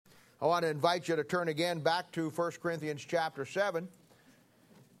I want to invite you to turn again back to 1 Corinthians chapter 7.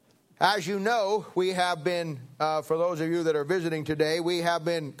 As you know, we have been, for those of you that are visiting today, we have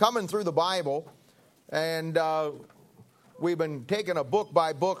been coming through the Bible, and we've been taking a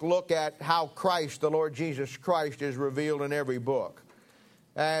book-by-book look at how Christ, the Lord Jesus Christ, is revealed in every book.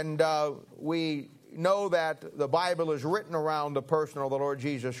 And we know that the Bible is written around the person of the Lord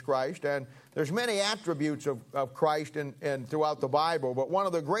Jesus Christ, and there's many attributes of Christ in throughout the Bible, but one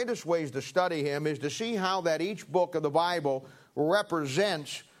of the greatest ways to study him is to see how that each book of the Bible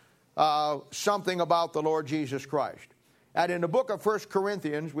represents something about the Lord Jesus Christ. And in the book of 1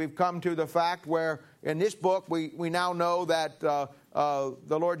 Corinthians, we've come to the fact where in this book we now know that the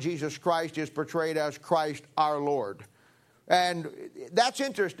Lord Jesus Christ is portrayed as Christ our Lord. And that's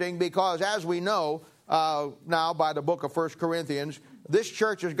interesting because, as we know now by the book of 1 Corinthians, this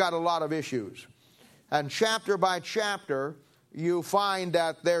church has got a lot of issues. And chapter by chapter, you find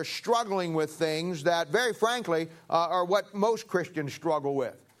that they're struggling with things that, very frankly, are what most Christians struggle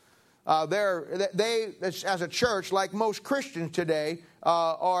with. They, as a church, like most Christians today,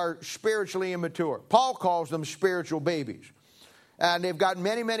 are spiritually immature. Paul calls them spiritual babies. And they've got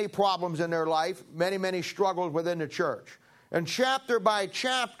many, many problems in their life, many, many struggles within the church. And chapter by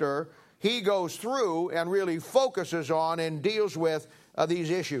chapter, he goes through and really focuses on and deals with these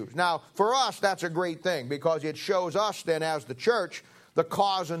issues. Now, for us, that's a great thing because it shows us then as the church the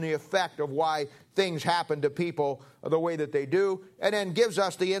cause and the effect of why things happen to people the way that they do, and then gives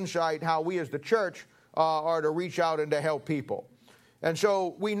us the insight how we as the church are to reach out and to help people. And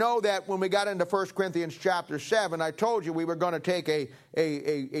so we know that when we got into 1 Corinthians chapter 7, I told you we were going to take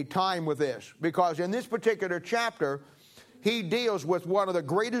a time with this, because in this particular chapter, he deals with one of the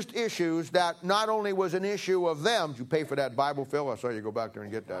greatest issues that not only was an issue of them. Did you pay for that Bible, Phil? I saw you go back there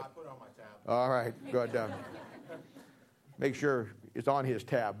and get that. I put it on my tab. All right, good. Make sure it's on his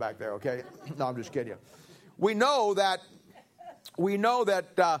tab back there, okay? No, I'm just kidding you. We know that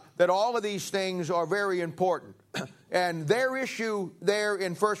all of these things are very important. And their issue there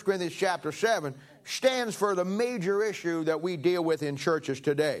in 1 Corinthians chapter 7 stands for the major issue that we deal with in churches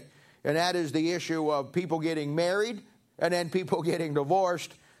today. And that is the issue of people getting married, and then people getting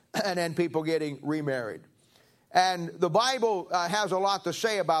divorced, and then people getting remarried. And the Bible has a lot to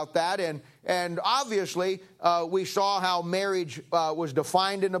say about that. And obviously, we saw how marriage was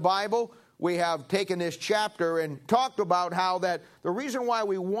defined in the Bible. We have taken this chapter and talked about how that the reason why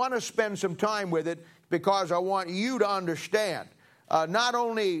we want to spend some time with it, because I want you to understand, not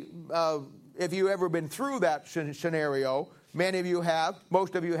only if you've ever been through that scenario, many of you have,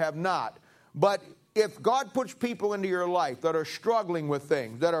 most of you have not, but if God puts people into your life that are struggling with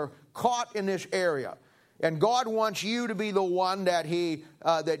things, that are caught in this area, and God wants you to be the one that He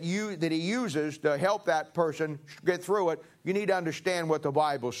uses to help that person get through it, you need to understand what the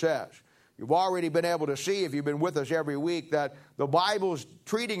Bible says. You've already been able to see, if you've been with us every week, that the Bible's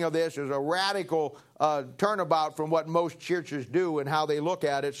treating of this as a radical turnabout from what most churches do and how they look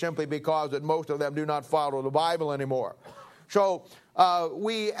at it, simply because that most of them do not follow the Bible anymore. So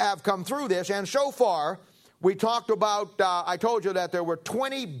we have come through this, and so far we talked about, I told you that there were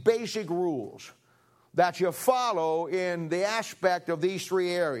 20 basic rules that you follow in the aspect of these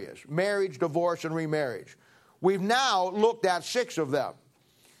three areas: marriage, divorce, and remarriage. We've now looked at 6 of them.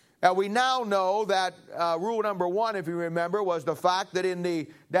 And we now know that rule number 1, if you remember, was the fact that in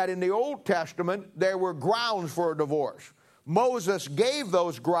the Old Testament there were grounds for a divorce. Moses gave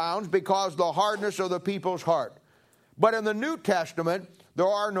those grounds because of the hardness of the people's heart. But in the New Testament, there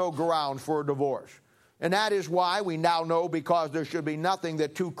are no grounds for a divorce. And that is why we now know, because there should be nothing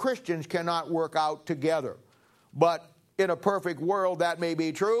that two Christians cannot work out together. But in a perfect world, that may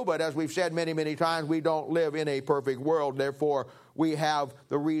be true, but as we've said many, many times, we don't live in a perfect world. Therefore, we have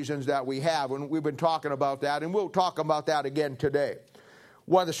the reasons that we have, and we've been talking about that, and we'll talk about that again today.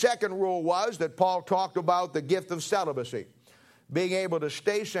 Well, the second rule was that Paul talked about the gift of celibacy, being able to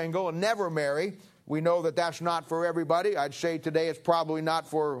stay single and never marry. We know that that's not for everybody. I'd say today it's probably not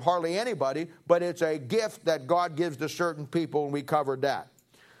for hardly anybody, but it's a gift that God gives to certain people, and we covered that.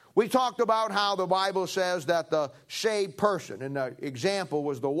 We talked about how the Bible says that the saved person, and the example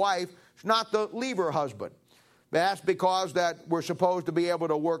was the wife, is not to leave her husband. That's because that we're supposed to be able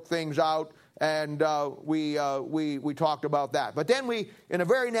to work things out, and we talked about that. But then in the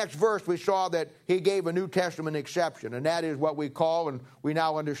very next verse, we saw that he gave a New Testament exception, and that is what we call, and we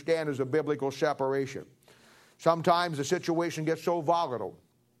now understand, as a biblical separation. Sometimes the situation gets so volatile.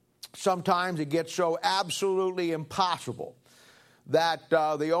 Sometimes it gets so absolutely impossible that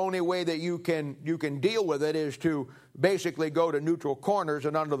the only way that you can deal with it is to basically go to neutral corners,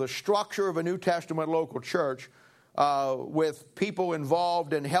 and under the structure of a New Testament local church, with people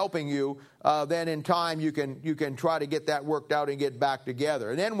involved in helping you, then in time you can try to get that worked out and get back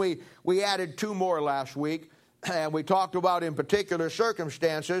together. And then we added 2 more last week, and we talked about in particular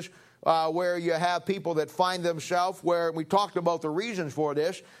circumstances where you have people that find themselves, where we talked about the reasons for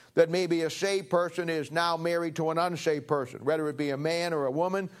this, that maybe a saved person is now married to an unsaved person, whether it be a man or a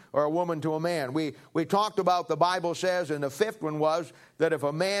woman to a man. We talked about, the Bible says, and the 5th one was that if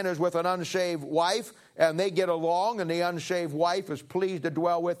a man is with an unsaved wife and they get along and the unsaved wife is pleased to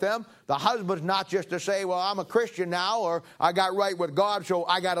dwell with them, the husband's not just to say, well, I'm a Christian now, or I got right with God, so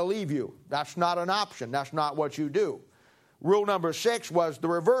I got to leave you. That's not an option. That's not what you do. Rule number 6 was the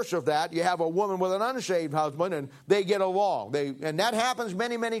reverse of that. You have a woman with an unsaved husband, and they get along. And that happens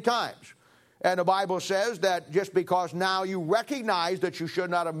many, many times. And the Bible says that just because now you recognize that you should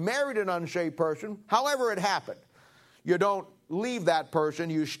not have married an unsaved person, however it happened, you don't leave that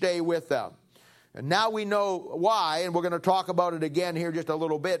person, you stay with them. And now we know why, and we're going to talk about it again here just a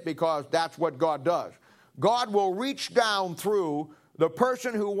little bit, because that's what God does. God will reach down through the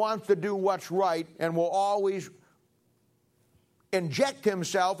person who wants to do what's right and will always inject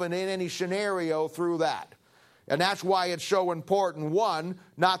himself in any scenario through that. And that's why it's so important, one,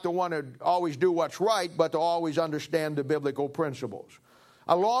 not to want to always do what's right, but to always understand the biblical principles.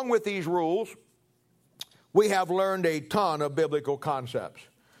 Along with these rules, we have learned a ton of biblical concepts.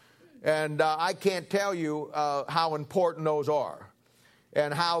 And I can't tell you how important those are.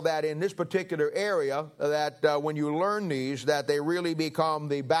 And how that in this particular area, that when you learn these, that they really become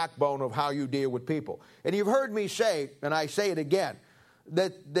the backbone of how you deal with people. And you've heard me say, and I say it again,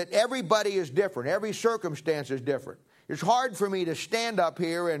 that everybody is different. Every circumstance is different. It's hard for me to stand up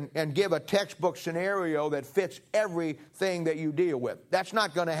here and give a textbook scenario that fits everything that you deal with. That's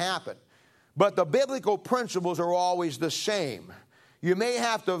not going to happen. But the biblical principles are always the same. You may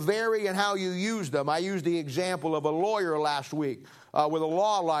have to vary in how you use them. I used the example of a lawyer last week with a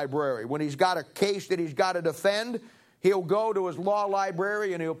law library. When he's got a case that he's got to defend, he'll go to his law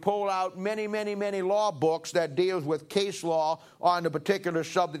library and he'll pull out many, many, many law books that deals with case law on the particular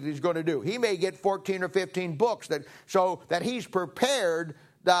subject he's going to do. He may get 14 or 15 books so that he's prepared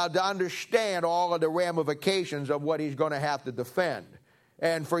to understand all of the ramifications of what he's going to have to defend.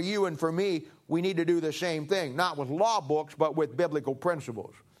 And for you and for me, we need to do the same thing, not with law books, but with biblical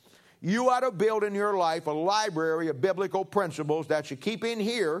principles. You ought to build in your life a library of biblical principles that you keep in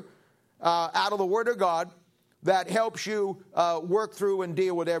here out of the Word of God that helps you work through and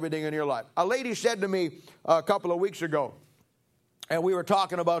deal with everything in your life. A lady said to me a couple of weeks ago, and we were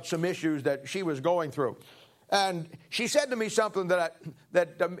talking about some issues that she was going through. And she said to me something that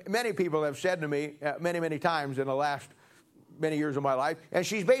many people have said to me many, many times in the last many years of my life. And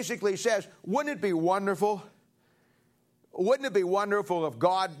she basically says, wouldn't it be wonderful? Wouldn't it be wonderful if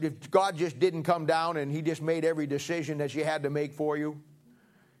God just didn't come down and he just made every decision that you had to make for you?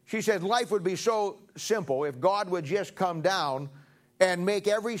 She said life would be so simple if God would just come down and make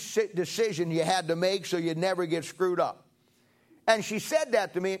every decision you had to make so you'd never get screwed up. And she said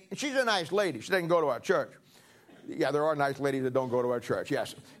that to me. She's a nice lady. She doesn't go to our church. Yeah, there are nice ladies that don't go to our church,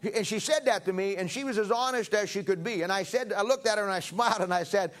 yes. And she said that to me, and she was as honest as she could be. And I looked at her and I smiled and I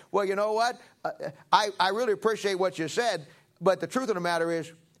said, well, you know what? I really appreciate what you said, but the truth of the matter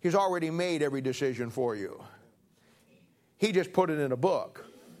is, he's already made every decision for you. He just put it in a book.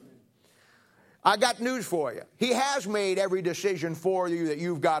 I got news for you. He has made every decision for you that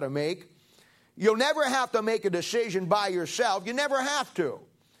you've got to make. You'll never have to make a decision by yourself. You never have to.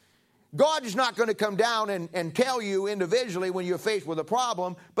 God is not going to come down and tell you individually when you're faced with a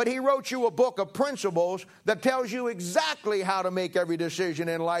problem, but he wrote you a book of principles that tells you exactly how to make every decision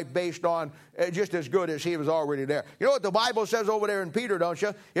in life based on just as good as he was already there. You know what the Bible says over there in Peter, don't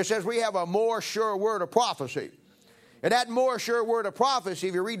you? It says we have a more sure word of prophecy. And that more sure word of prophecy,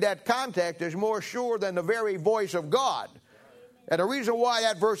 if you read that context, is more sure than the very voice of God. And the reason why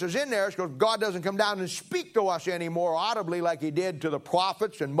that verse is in there is because God doesn't come down and speak to us anymore audibly like he did to the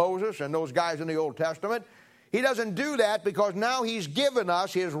prophets and Moses and those guys in the Old Testament. He doesn't do that because now he's given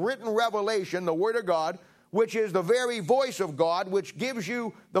us his written revelation, the Word of God, which is the very voice of God, which gives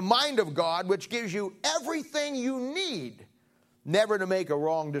you the mind of God, which gives you everything you need never to make a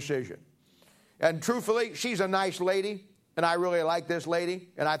wrong decision. And truthfully, she's a nice lady, and I really like this lady,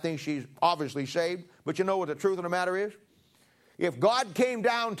 and I think she's obviously saved. But you know what the truth of the matter is? If God came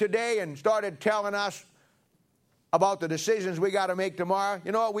down today and started telling us about the decisions we got to make tomorrow,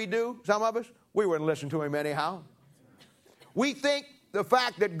 you know what we do, some of us? We wouldn't listen to him anyhow. We think the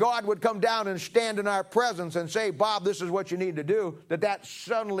fact that God would come down and stand in our presence and say, Bob, this is what you need to do, that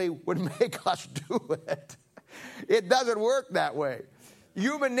suddenly would make us do it. It doesn't work that way.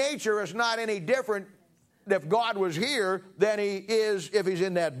 Human nature is not any different if God was here than he is if he's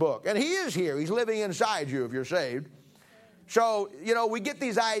in that book. And he is here. He's living inside you if you're saved. So, we get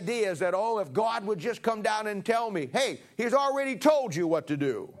these ideas that, if God would just come down and tell me, hey, he's already told you what to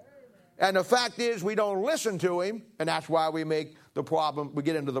do. And the fact is we don't listen to him, and that's why we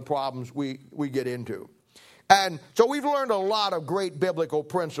get into the problems we get into. And so we've learned a lot of great biblical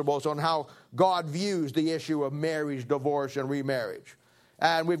principles on how God views the issue of marriage, divorce, and remarriage.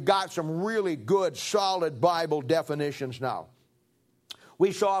 And we've got some really good, solid Bible definitions now.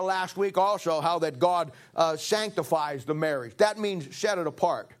 We saw last week also how that God sanctifies the marriage. That means set it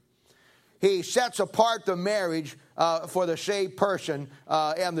apart. He sets apart the marriage for the saved person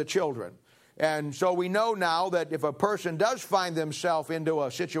and the children. And so we know now that if a person does find themselves into a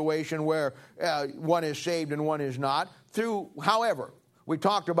situation where one is saved and one is not, however, we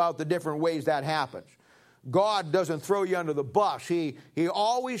talked about the different ways that happens. God doesn't throw you under the bus. He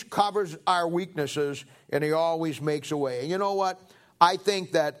always covers our weaknesses, and he always makes a way. And you know what? I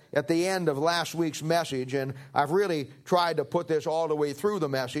think that at the end of last week's message, and I've really tried to put this all the way through the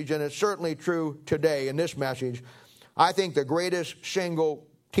message, and it's certainly true today in this message, I think the greatest single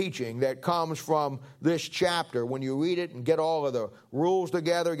teaching that comes from this chapter, when you read it and get all of the rules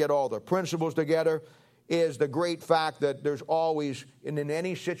together, get all the principles together, is the great fact that there's always, and in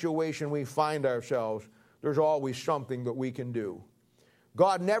any situation we find ourselves, there's always something that we can do.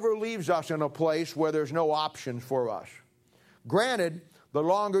 God never leaves us in a place where there's no options for us. Granted, the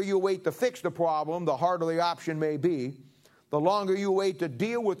longer you wait to fix the problem, the harder the option may be. The longer you wait to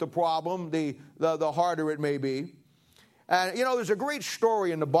deal with the problem, the harder it may be. And, there's a great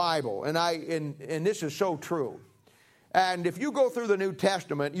story in the Bible, and this is so true. And if you go through the New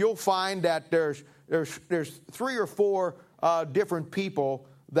Testament, you'll find that there's 3 or 4 different people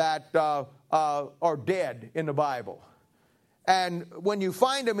that are dead in the Bible. And when you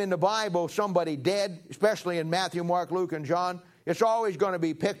find them in the Bible, somebody dead, especially in Matthew, Mark, Luke, and John, it's always going to be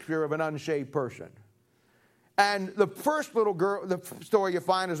a picture of an unsaved person. And the first little girl, the story you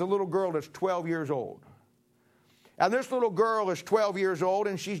find is a little girl that's 12 years old. And this little girl is 12 years old,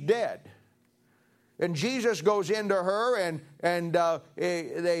 and she's dead. And Jesus goes into her, and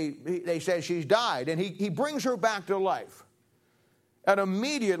they say she's died. And he brings her back to life. And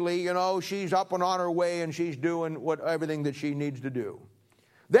immediately, she's up and on her way, and she's doing everything that she needs to do.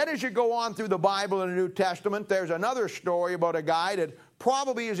 Then as you go on through the Bible and the New Testament, there's another story about a guy that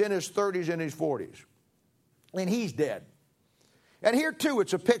probably is in his 30s and his 40s. And he's dead. And here, too,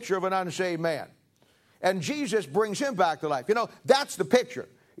 it's a picture of an unsaved man. And Jesus brings him back to life. That's the picture.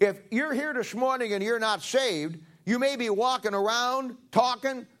 If you're here this morning and you're not saved, you may be walking around,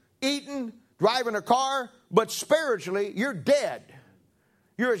 talking, eating, driving a car, but spiritually, you're dead.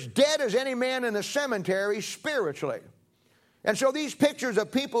 You're as dead as any man in the cemetery spiritually. And so these pictures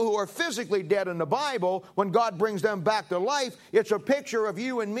of people who are physically dead in the Bible, when God brings them back to life, it's a picture of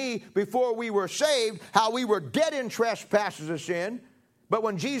you and me before we were saved, how we were dead in trespasses of sin. But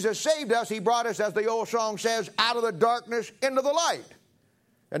when Jesus saved us, he brought us, as the old song says, out of the darkness into the light.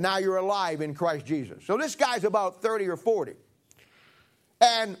 And now you're alive in Christ Jesus. So this guy's about 30 or 40.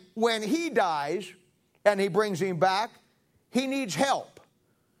 And when he dies and he brings him back, he needs help.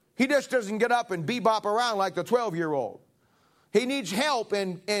 He just doesn't get up and bebop around like the 12-year-old. He needs help,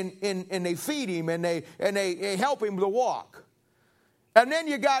 and they feed him, and they help him to walk. And then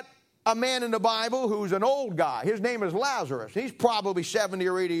you got a man in the Bible who's an old guy. His name is Lazarus. He's probably 70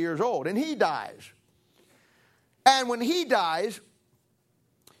 or 80 years old, and he dies. And when he dies,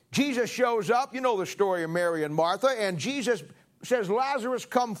 Jesus shows up. You know the story of Mary and Martha, and Jesus says, Lazarus,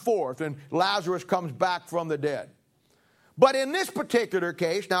 come forth, and Lazarus comes back from the dead. But in this particular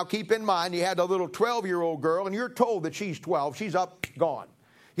case, now keep in mind, you had a little 12-year-old girl, and you're told that she's 12. She's up, gone.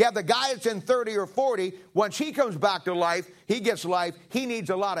 You have the guy that's in 30 or 40. Once he comes back to life, he gets life. He needs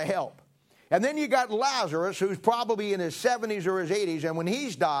a lot of help. And then you got Lazarus, who's probably in his 70s or his 80s, and when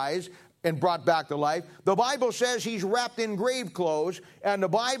he dies and brought back to life, the Bible says he's wrapped in grave clothes, and the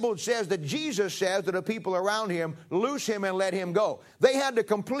Bible says that Jesus says to the people around him, loose him and let him go. They had to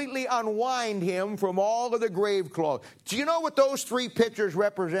completely unwind him from all of the grave clothes. Do you know what those 3 pictures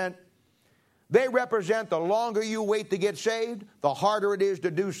represent? They represent the longer you wait to get saved, the harder it is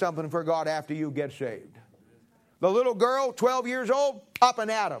to do something for God after you get saved. The little girl, 12 years old, up and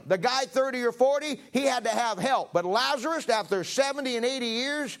at him. The guy, 30 or 40, he had to have help. But Lazarus, after 70 and 80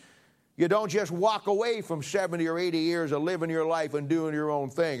 years, you don't just walk away from 70 or 80 years of living your life and doing your own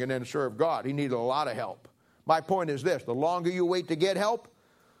thing and then serve God. He needed a lot of help. My point is this: the longer you wait to get help,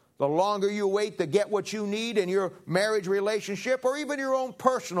 the longer you wait to get what you need in your marriage relationship or even your own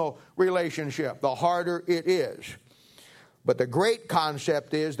personal relationship, the harder it is. But the great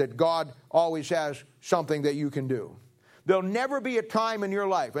concept is that God always has something that you can do. There'll never be a time in your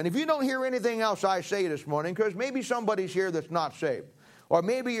life, and if you don't hear anything else I say this morning, because maybe somebody's here that's not saved, or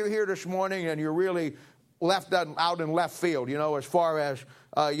maybe you're here this morning and you're really left out in left field, as far as,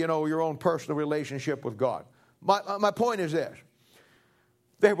 your own personal relationship with God. My point is this.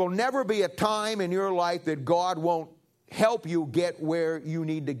 There will never be a time in your life that God won't help you get where you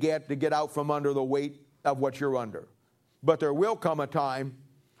need to get out from under the weight of what you're under. But there will come a time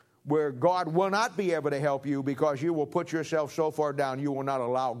where God will not be able to help you because you will put yourself so far down you will not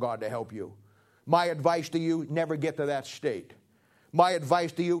allow God to help you. My advice to you, never get to that state. My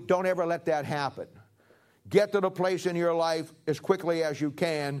advice to you, don't ever let that happen. Get to the place in your life as quickly as you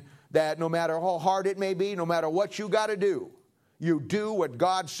can that no matter how hard it may be, no matter what you got to do, you do what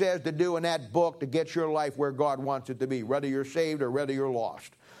God says to do in that book to get your life where God wants it to be, whether you're saved or whether you're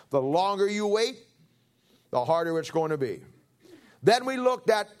lost. The longer you wait, the harder it's going to be. Then we looked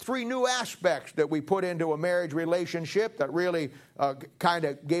at 3 new aspects that we put into a marriage relationship that really kind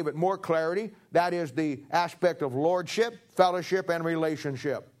of gave it more clarity. That is the aspect of lordship, fellowship, and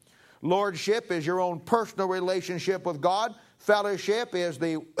relationship. Lordship is your own personal relationship with God. Fellowship is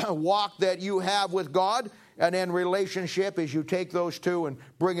the walk that you have with God. And then relationship is you take those two and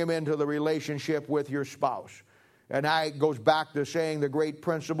bring them into the relationship with your spouse. And that goes back to saying the great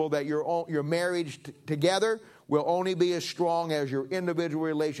principle that your marriage together will only be as strong as your individual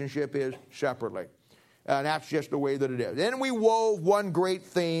relationship is separately. And that's just the way that it is. Then we wove one great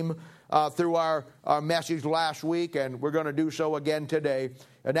theme through our message last week, and we're going to do so again today.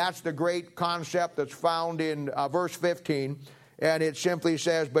 And that's the great concept that's found in verse 15. And it simply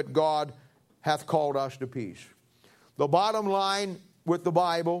says, "But God hath called us to peace." The bottom line with the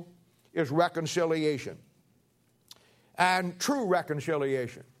Bible is reconciliation. And true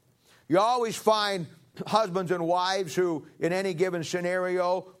reconciliation. You always find husbands and wives who, in any given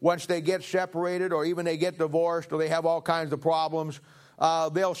scenario, once they get separated or even they get divorced or they have all kinds of problems,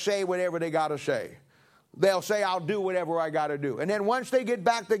 they'll say whatever they got to say. They'll say, "I'll do whatever I got to do." And then once they get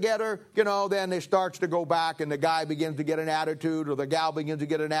back together, then it starts to go back and the guy begins to get an attitude or the gal begins to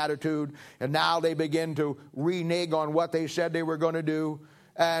get an attitude. And now they begin to renege on what they said they were going to do.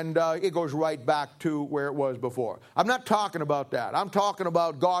 And it goes right back to where it was before. I'm not talking about that. I'm talking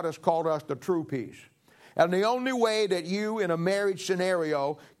about God has called us to true peace. And the only way that you, in a marriage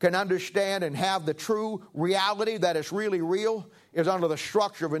scenario, can understand and have the true reality that it's really real is under the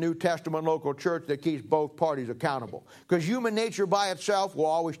structure of a New Testament local church that keeps both parties accountable. Because human nature by itself will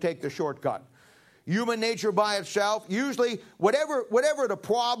always take the shortcut. Human nature by itself, usually, whatever the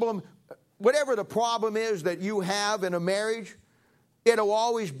problem is that you have in a marriage, it'll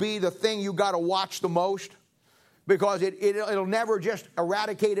always be the thing you got to watch the most, because it'll never just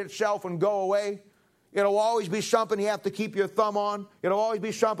eradicate itself and go away. It'll always be something you have to keep your thumb on. It'll always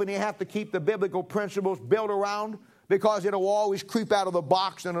be something you have to keep the biblical principles built around, because it'll always creep out of the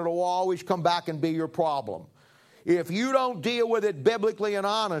box and it'll always come back and be your problem. If you don't deal with it biblically and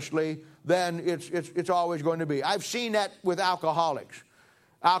honestly, then it's always going to be. I've seen that with alcoholics.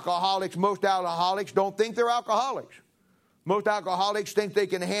 Most alcoholics don't think they're alcoholics. Most alcoholics think they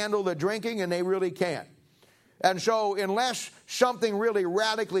can handle the drinking, and they really can't. And so unless something really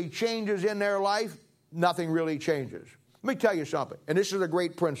radically changes in their life, nothing really changes. Let me tell you something, and this is a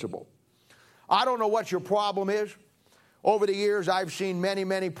great principle. I don't know what your problem is. Over the years, I've seen many,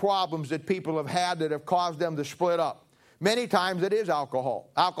 many problems that people have had that have caused them to split up. Many times it is alcohol.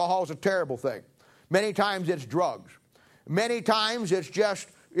 Alcohol is a terrible thing. Many times it's drugs. Many times it's just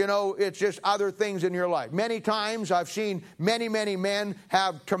other things in your life. Many times I've seen many, many men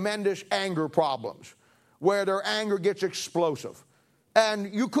have tremendous anger problems where their anger gets explosive.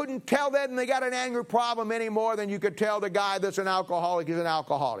 And you couldn't tell that they got an anger problem any more than you could tell the guy that's an alcoholic is an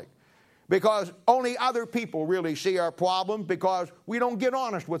alcoholic. Because only other people really see our problems, because we don't get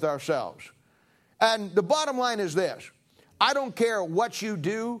honest with ourselves. And the bottom line is this. I don't care what you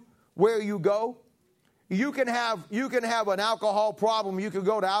do, where you go. You can have an alcohol problem. You could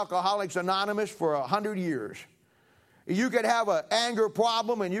go to Alcoholics Anonymous for 100 years. You could have an anger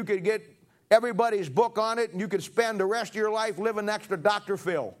problem, and you could get everybody's book on it, and you could spend the rest of your life living next to Dr.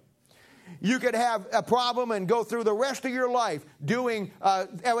 Phil. You could have a problem and go through the rest of your life doing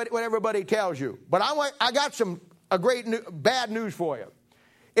what everybody tells you. But I got bad news for you.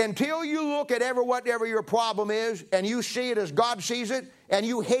 Until you look at whatever your problem is and you see it as God sees it and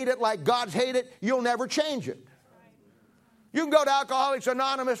you hate it like God's hate it, you'll never change it. You can go to Alcoholics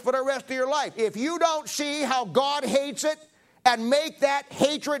Anonymous for the rest of your life. If you don't see how God hates it and make that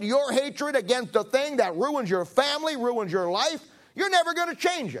hatred your hatred against the thing that ruins your family, ruins your life, you're never going to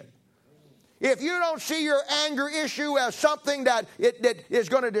change it. if you don't see your anger issue as something that is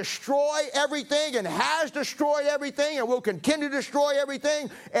going to destroy everything and has destroyed everything and will continue to destroy everything,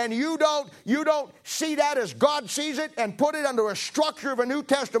 and you don't see that as God sees it and put it under a structure of a New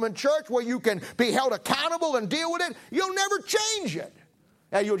Testament church where you can be held accountable and deal with it, you'll never change it.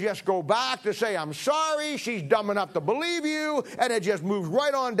 And you'll just go back to say, I'm sorry, she's dumb enough to believe you, and it just moves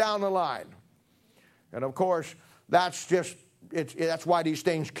right on down the line. And of course, that's why these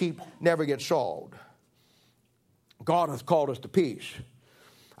things never get solved. God has called us to peace.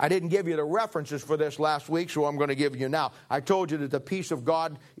 I didn't give you the references for this last week, so I'm going to give you now. I told you that the peace of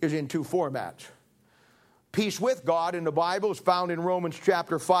God is in two formats. Peace with God in the Bible is found in Romans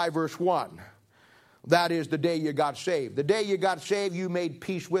chapter 5, verse 1. That is the day you got saved. The day you got saved, you made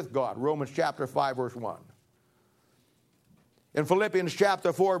peace with God. Romans chapter 5, verse 1. In Philippians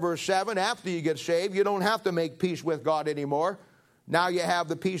chapter 4, verse 7, after you get saved, you don't have to make peace with God anymore. Now you have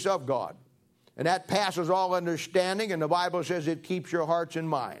the peace of God. And that passes all understanding, and the Bible says it keeps your hearts and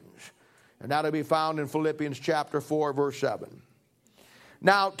minds. And that'll be found in Philippians chapter 4, verse 7.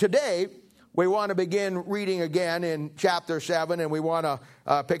 Now, today, we want to begin reading again in chapter 7, and we want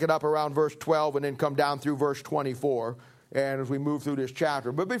to pick it up around verse 12 and then come down through verse 24, and as we move through this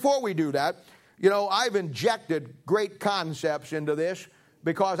chapter. But before we do that, I've injected great concepts into this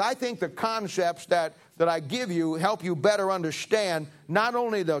because I think the concepts that I give you help you better understand not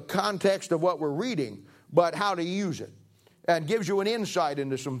only the context of what we're reading, but how to use it, and gives you an insight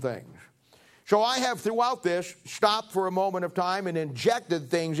into some things. So I have throughout this stopped for a moment of time and injected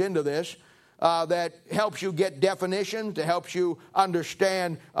things into this that helps you get definition, to helps you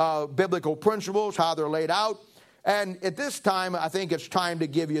understand biblical principles, how they're laid out. And at this time, I think it's time to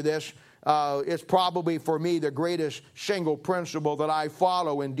give you this. It's probably for me the greatest single principle that I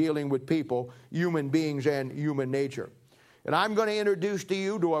follow in dealing with people, human beings, and human nature. And I'm going to introduce to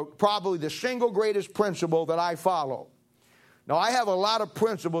you to probably the single greatest principle that I follow. Now, I have a lot of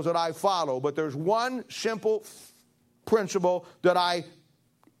principles that I follow, but there's one simple principle that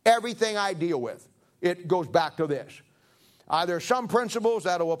everything I deal with, it goes back to this. There's some principles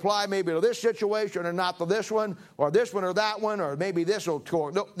that will apply maybe to this situation or not to this one or that one, or maybe this will,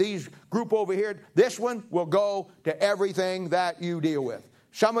 these group over here, this one will go to everything that you deal with.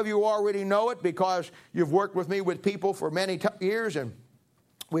 Some of you already know it because you've worked with me with people for many years, and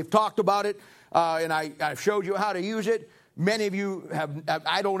we've talked about it, and I've showed you how to use it. Many of you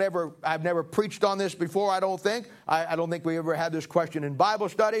I've never preached on this before, I don't think. I don't think we ever had this question in Bible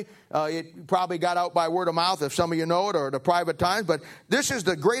study. It probably got out by word of mouth if some of you know it, or the private times. But this is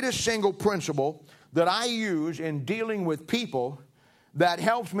the greatest single principle that I use in dealing with people that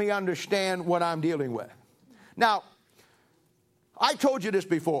helps me understand what I'm dealing with. Now, I told you this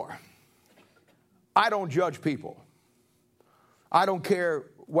before. I don't judge people. I don't care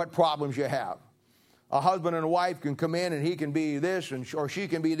what problems you have. A husband and a wife can come in and he can be this or she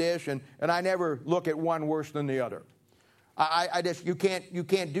can be this, and I never look at one worse than the other. You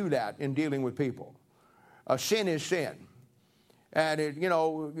can't do that in dealing with people. Sin is sin. And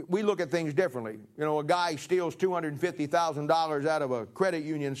we look at things differently. A guy steals $250,000 out of a credit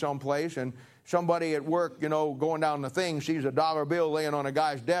union someplace, and somebody at work, going down the thing sees a dollar bill laying on a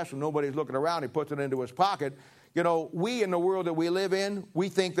guy's desk and nobody's looking around, he puts it into his pocket. We in the world that we live in, we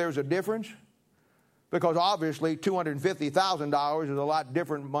think there's a difference. Because obviously $250,000 is a lot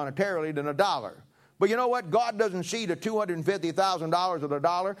different monetarily than a dollar. But you know what? God doesn't see the $250,000 of the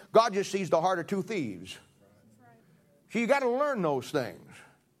dollar. God just sees the heart of two thieves. So you got to learn those things.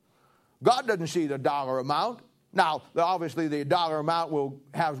 God doesn't see the dollar amount. Now, obviously the dollar amount will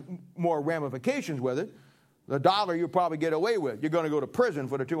have more ramifications with it. The dollar you'll probably get away with. You're going to go to prison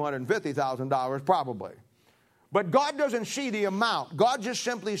for the $250,000 probably. But God doesn't see the amount. God just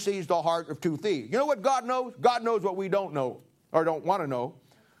simply sees the heart of two thieves. You know what God knows? God knows what we don't know or don't want to know.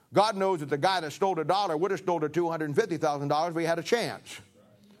 God knows that the guy that stole the dollar would have stole the $250,000 if he had a chance.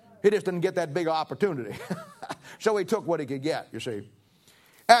 He just didn't get that big opportunity. So he took what he could get, you see.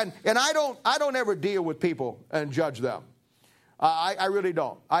 And I don't ever deal with people and judge them. I really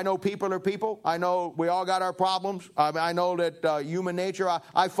don't. I know people are people. I know we all got our problems. I know that human nature.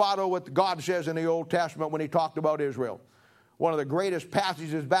 I follow what God says in the Old Testament when he talked about Israel. One of the greatest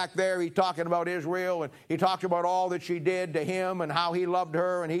passages back there, he's talking about Israel, and he talks about all that she did to him and how he loved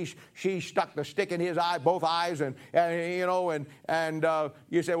her, and she stuck the stick in his eye, both eyes, and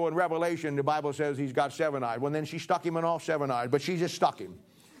you say, well, in Revelation, the Bible says he's got 7 eyes. Well, then she stuck him in all 7 eyes, but she just stuck him.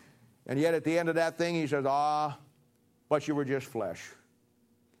 And yet at the end of that thing, he says, but you were just flesh.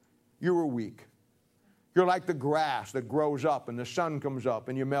 You were weak. You're like the grass that grows up and the sun comes up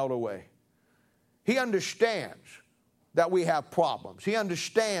and you melt away. He understands that we have problems. He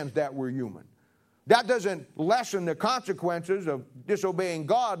understands that we're human. That doesn't lessen the consequences of disobeying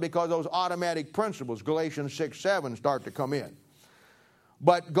God, because those automatic principles, Galatians 6:7, start to come in.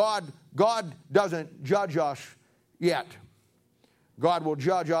 But God doesn't judge us yet. God will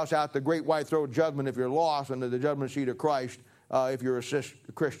judge us at the great white throne judgment if you're lost, and at the judgment seat of Christ if you're a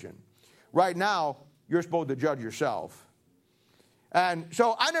Christian. Right now, you're supposed to judge yourself. And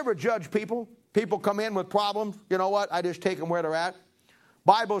so I never judge people. People come in with problems. You know what? I just take them where they're at.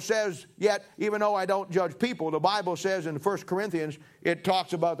 Bible says, yet, even though I don't judge people, the Bible says in 1 Corinthians, it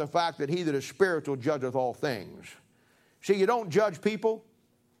talks about the fact that he that is spiritual judgeth all things. See, you don't judge people,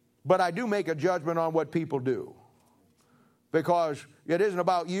 but I do make a judgment on what people do. Because it isn't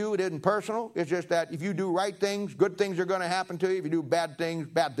about you, it isn't personal. It's just that if you do right things, good things are going to happen to you. If you do bad things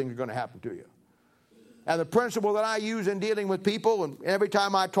are going to happen to you. And the principle that I use in dealing with people, and every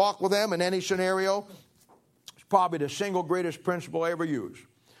time I talk with them in any scenario, it's probably the single greatest principle I ever use.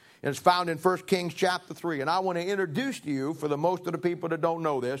 And it's found in 1 Kings chapter 3. And I want to introduce to you, for the most of the people that don't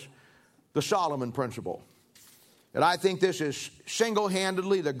know this, the Solomon principle. And I think this is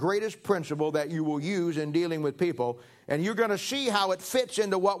single-handedly the greatest principle that you will use in dealing with people. And you're going to see how it fits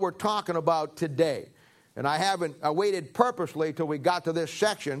into what we're talking about today. And I waited purposely till we got to this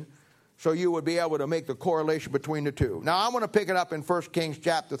section so you would be able to make the correlation between the two. Now, I'm going to pick it up in 1 Kings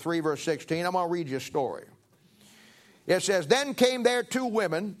chapter 3, verse 16. I'm going to read you a story. It says, Then came there 2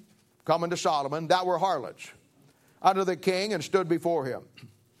 women, coming to Solomon, that were harlots, unto the king, and stood before him.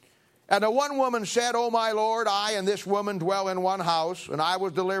 And the one woman said, O my Lord, I and this woman dwell in one house, and I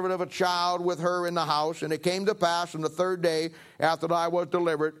was delivered of a child with her in the house. And it came to pass on the 3rd day after that I was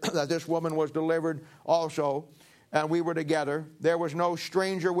delivered, that this woman was delivered also, and we were together. There was no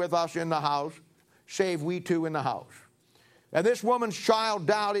stranger with us in the house, save we 2 in the house. And this woman's child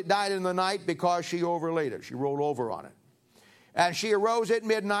died in the night because she overlaid it. She rolled over on it. And she arose at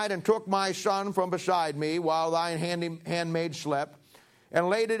midnight and took my son from beside me while thine handmaid slept, and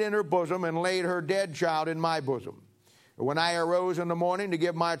laid it in her bosom, and laid her dead child in my bosom. And when I arose in the morning to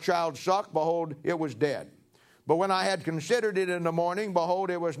give my child suck, behold, it was dead. But when I had considered it in the morning, behold,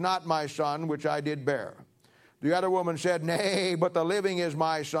 it was not my son which I did bear. The other woman said, Nay, but the living is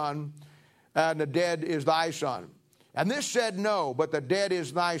my son, and the dead is thy son. And this said, No, but the dead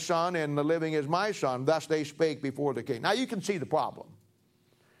is thy son, and the living is my son. Thus they spake before the king. Now you can see the problem.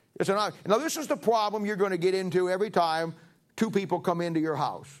 Now this is the problem you're going to get into every time 2 people come into your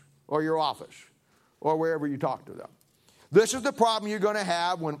house or your office or wherever you talk to them. This is the problem you're going to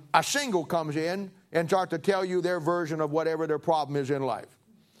have when a single comes in and starts to tell you their version of whatever their problem is in life.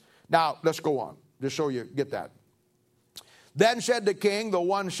 Now, let's go on, just so you get that. Then said the king, the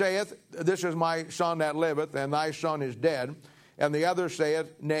one saith, This is my son that liveth, and thy son is dead. And the other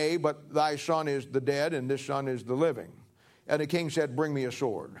saith, Nay, but thy son is the dead, and this son is the living. And the king said, Bring me a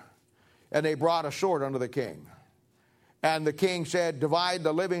sword. And they brought a sword unto the king. And the king said, Divide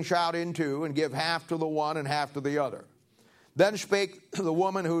the living child in 2, and give half to the one and half to the other. Then spake the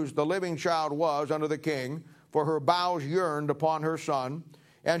woman whose the living child was unto the king, for her bowels yearned upon her son.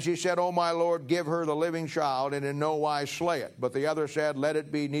 And she said, O my lord, give her the living child, and in no wise slay it. But the other said, Let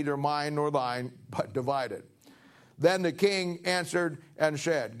it be neither mine nor thine, but divide it. Then the king answered and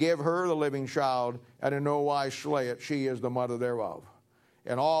said, Give her the living child, and in no wise slay it. She is the mother thereof.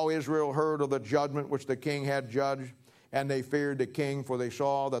 And all Israel heard of the judgment which the king had judged, and they feared the king, for they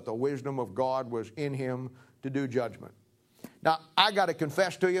saw that the wisdom of God was in him to do judgment. Now, I got to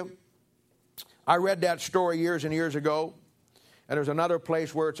confess to you, I read that story years and years ago, and there's another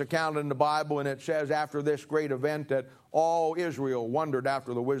place where it's accounted in the Bible, and it says after this great event that all Israel wondered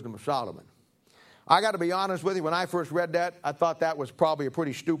after the wisdom of Solomon. I got to be honest with you, when I first read that, I thought that was probably a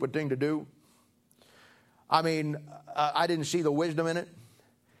pretty stupid thing to do. I mean, I didn't see the wisdom in it.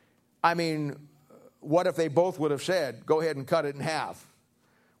 I mean, what if they both would have said, Go ahead and cut it in half?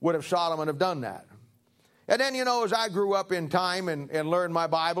 Would have Solomon have done that? And then, as I grew up in time and learned my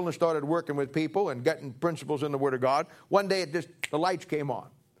Bible and started working with people and getting principles in the Word of God, one day the lights came on.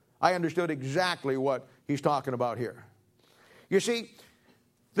 I understood exactly what he's talking about here. You see,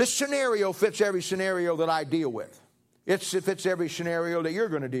 this scenario fits every scenario that I deal with. It fits every scenario that you're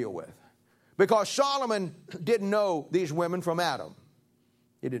going to deal with. Because Solomon didn't know these women from Adam.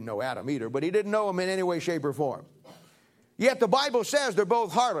 He didn't know Adam either, but he didn't know them in any way, shape, or form. Yet the Bible says they're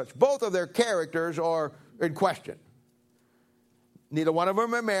both harlots. Both of their characters are in question. Neither one of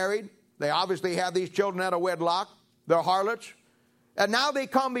them are married. They obviously have these children out of wedlock. They're harlots. And now they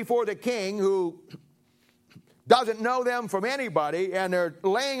come before the king, who doesn't know them from anybody, and they're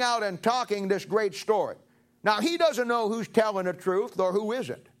laying out and talking this great story. Now, he doesn't know who's telling the truth or who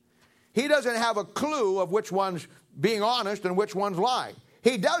isn't. He doesn't have a clue of which one's being honest and which one's lying.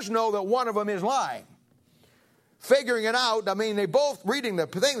 he does know that one of them is lying. Figuring it out, I mean, reading the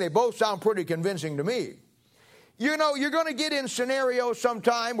thing, they both sound pretty convincing to me. You know, you're going to get in scenarios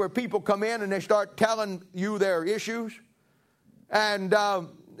sometime where people come in and they start telling you their issues. And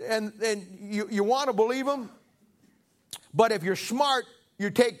you want to believe them. But if you're smart, you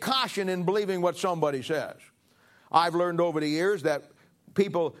take caution in believing what somebody says. I've learned over the years that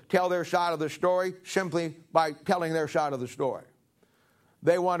people tell their side of the story simply by telling their side of the story.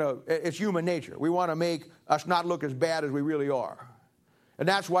 It's human nature. We want to make us not look as bad as we really are. And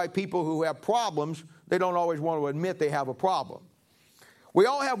that's why people who have problems, they don't always want to admit they have a problem. We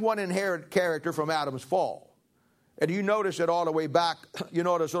all have one inherent character from Adam's fall. And you notice it all the way back,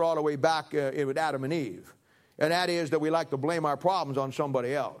 with Adam and Eve. And that is that we like to blame our problems on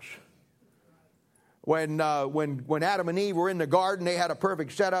somebody else. When Adam and Eve were in the garden, they had a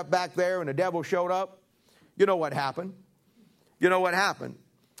perfect setup back there, and the devil showed up. You know what happened?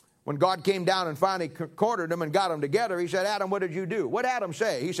 When God came down and finally cornered them and got them together, he said, Adam, what did you do? What did Adam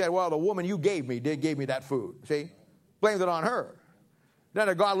say? He said, well, the woman you gave me gave me that food. See? Blamed it on her.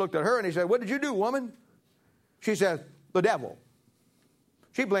 Then God looked at her and he said, what did you do, woman? She said, the devil.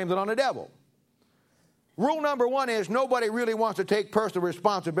 She blamed it on the devil. Rule number one is nobody really wants to take personal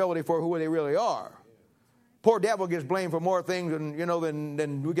responsibility for who they really are. Poor devil gets blamed for more things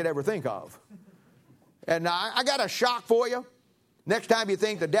than we could ever think of. And I got a shock for you. Next time you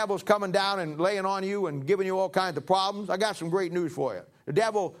think the devil's coming down and laying on you and giving you all kinds of problems, I got some great news for you. The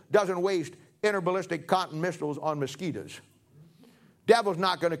devil doesn't waste interballistic cotton missiles on mosquitoes. Devil's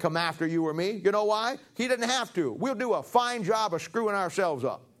not going to come after you or me. You know why? He didn't have to. We'll do a fine job of screwing ourselves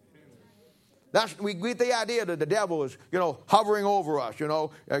up. We get the idea that the devil is, hovering over us,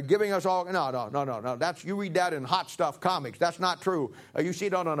 giving us all. No. You read that in Hot Stuff comics. That's not true. You see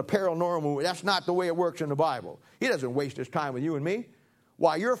it on a paranormal movie. That's not the way it works in the Bible. He doesn't waste his time with you and me.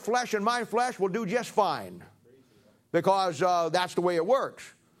 Why, your flesh and my flesh will do just fine. Because that's the way it works.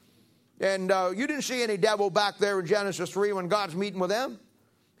 And you didn't see any devil back there in Genesis 3 when God's meeting with them.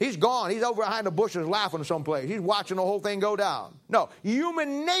 He's gone. He's over behind the bushes laughing someplace. He's watching the whole thing go down. No,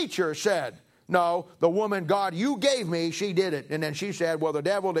 human nature said, no, the woman, God, you gave me, she did it. And then she said, well, the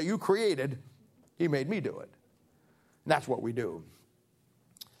devil that you created, he made me do it. And that's what we do.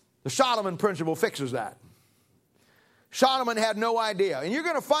 The Solomon principle fixes that. Solomon had no idea. And you're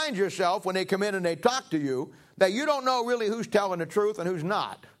going to find yourself, when they come in and they talk to you, that you don't know really who's telling the truth and who's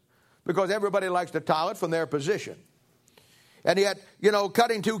not. Because everybody likes to tell it from their position. And yet,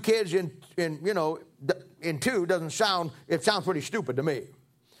 cutting two kids in two it sounds pretty stupid to me.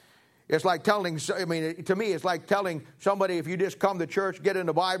 It's like to me, it's like telling somebody, if you just come to church, get in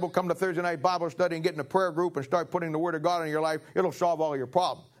the Bible, come to Thursday night Bible study and get in a prayer group and start putting the Word of God in your life, it'll solve all your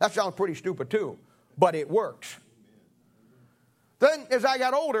problems. That sounds pretty stupid too, but it works. Then, as I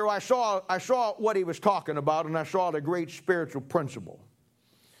got older, I saw what he was talking about, and I saw the great spiritual principle.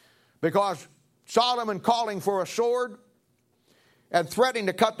 Because Solomon calling for a sword and threatening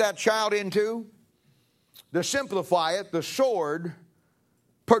to cut that child in two, to simplify it, the sword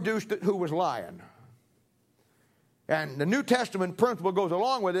produced who was lying. And the New Testament principle goes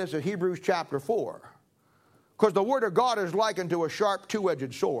along with this in Hebrews chapter 4. Because the Word of God is likened to a sharp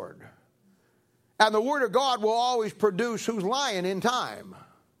two-edged sword. And the Word of God will always produce who's lying in time.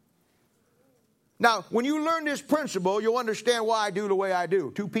 Now, when you learn this principle, you'll understand why I do the way I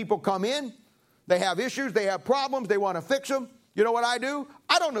do. Two people come in, they have issues, they have problems, they want to fix them. You know what I do?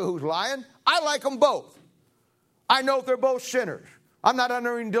 I don't know who's lying. I like them both. I know if they're both sinners. I'm not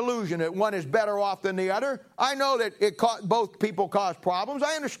under any delusion that one is better off than the other. I know that both people cause problems.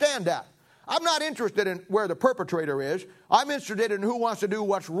 I understand that. I'm not interested in where the perpetrator is. I'm interested in who wants to do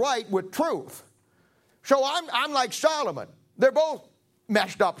what's right with truth. So I'm like Solomon. They're both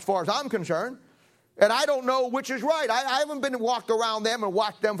messed up as far as I'm concerned. And I don't know which is right. I haven't been walked around them and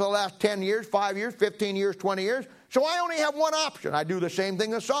watched them for the last 10 years, 5 years, 15 years, 20 years. So I only have one option. I do the same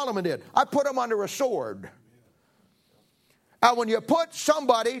thing that Solomon did. I put them under a sword. And when you put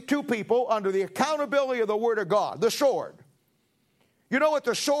two people, under the accountability of the Word of God, the sword, you know what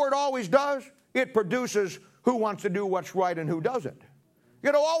the sword always does? It produces who wants to do what's right and who doesn't.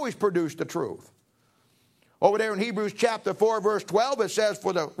 It'll always produce the truth. Over there in Hebrews chapter 4, verse 12, it says,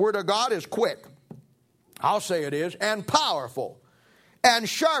 for the Word of God is quick. I'll say it is, and powerful, and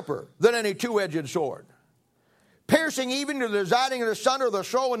sharper than any two-edged sword, piercing even to the dividing of the sunder of the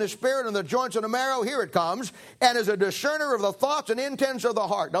soul and the spirit and the joints and the marrow, here it comes, and is a discerner of the thoughts and intents of the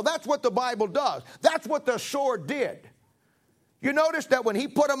heart. Now that's what the Bible does. That's what the sword did. You notice that when he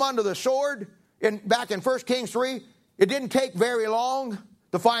put them under the sword, back in 1 Kings 3, it didn't take very long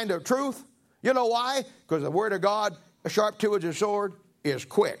to find the truth. You know why? Because the Word of God, a sharp two-edged sword, is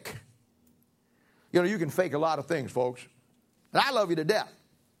quick. You know, you can fake a lot of things, folks. And I love you to death.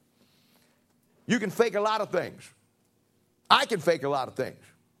 You can fake a lot of things. I can fake a lot of things.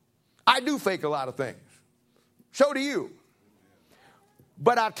 I do fake a lot of things. So do you.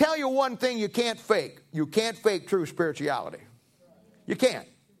 But I'll tell you one thing you can't fake. You can't fake true spirituality. You can't.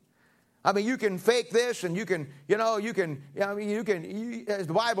 I mean, you can fake this and you can, as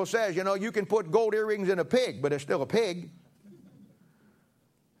the Bible says, you can put gold earrings in a pig, but it's still a pig.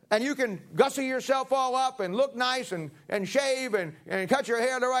 And you can gussy yourself all up and look nice and shave and cut your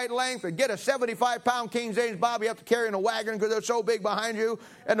hair the right length and get a 75-pound King James Bible you have to carry in a wagon because they're so big behind you.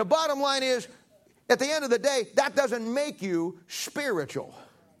 And the bottom line is, at the end of the day, that doesn't make you spiritual.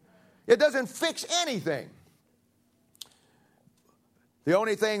 It doesn't fix anything. The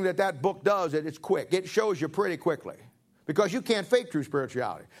only thing that book does, it's quick. It shows you pretty quickly. Because you can't fake true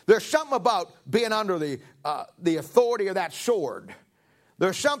spirituality. There's something about being under the authority of that sword.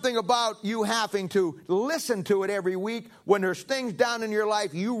 There's something about you having to listen to it every week when there's things down in your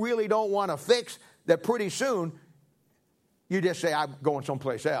life you really don't want to fix, that pretty soon you just say, I'm going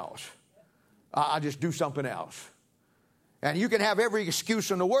someplace else. I'll just do something else. And you can have every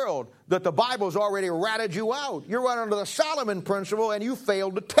excuse in the world that the Bible's already ratted you out. You're running under the Solomon principle and you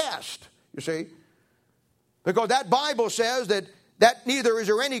failed the test, you see. Because that Bible says that neither is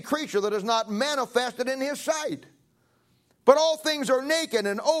there any creature that is not manifested in his sight. But all things are naked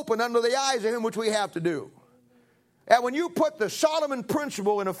and open under the eyes of him which we have to do. And when you put the Solomon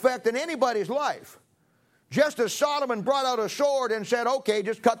principle in effect in anybody's life, just as Solomon brought out a sword and said, okay,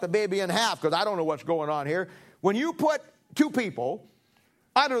 just cut the baby in half because I don't know what's going on here. When you put two people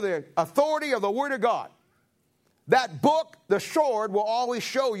under the authority of the Word of God, that book, the sword, will always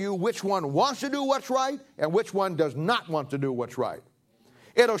show you which one wants to do what's right and which one does not want to do what's right.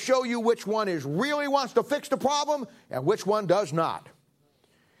 It'll show you which one really wants to fix the problem and which one does not.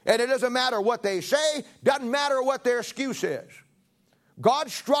 And it doesn't matter what they say, doesn't matter what their excuse is.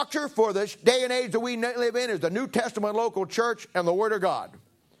 God's structure for this day and age that we live in is the New Testament local church and the Word of God.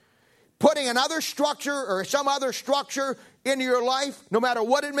 Putting another structure or some other structure into your life, no matter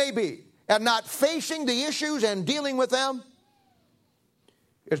what it may be, and not facing the issues and dealing with them,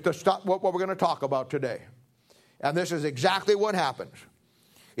 is what we're going to talk about today. And this is exactly what happens.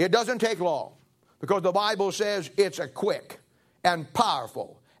 It doesn't take long, because the Bible says it's a quick and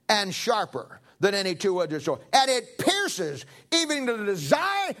powerful and sharper than any two-edged sword. And it pierces even the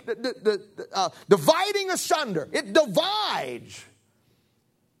desire, dividing asunder. It divides.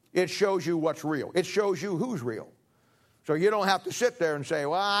 It shows you what's real. It shows you who's real. So you don't have to sit there and say,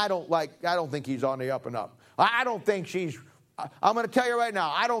 well, I don't think he's on the up and up. I'm going to tell you right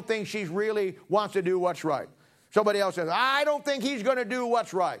now, I don't think she really wants to do what's right. Somebody else says, I don't think he's going to do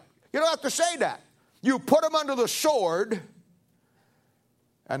what's right. You don't have to say that. You put him under the sword,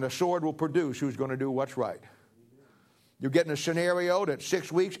 and the sword will produce who's going to do what's right. You get in a scenario that's 6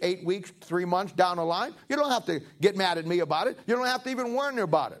 weeks, 8 weeks, 3 months down the line. You don't have to get mad at me about it. You don't have to even warn me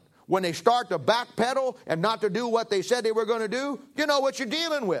about it. When they start to backpedal and not to do what they said they were going to do, you know what you're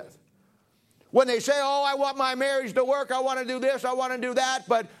dealing with. When they say, oh, I want my marriage to work, I want to do this, I want to do that,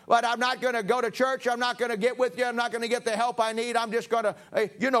 but I'm not going to go to church, I'm not going to get with you, I'm not going to get the help I need, I'm just going to,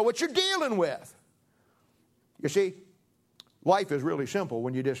 you know what you're dealing with. You see, life is really simple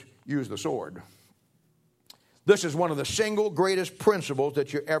when you just use the sword. This is one of the single greatest principles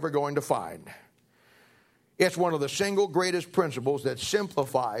that you're ever going to find. It's one of the single greatest principles that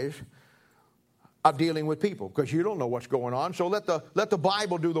simplifies of dealing with people, because you don't know what's going on. So let the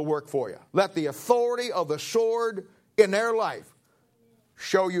Bible do the work for you. Let the authority of the sword in their life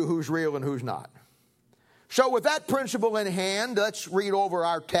show you who's real and who's not. So with that principle in hand, let's read over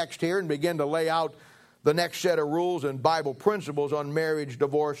our text here and begin to lay out the next set of rules and Bible principles on marriage,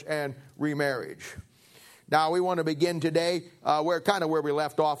 divorce, and remarriage. Now, we want to begin today where we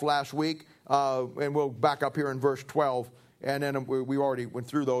left off last week, and we'll back up here in verse 12. And then we already went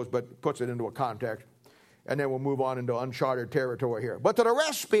through those, but puts it into a context. And then we'll move on into uncharted territory here. But to the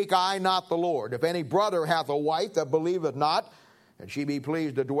rest speak I, not the Lord. If any brother hath a wife that believeth not, and she be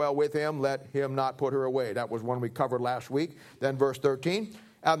pleased to dwell with him, let him not put her away. That was one we covered last week. Then verse 13.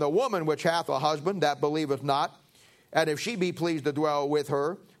 And the woman which hath a husband that believeth not, and if she be pleased to dwell with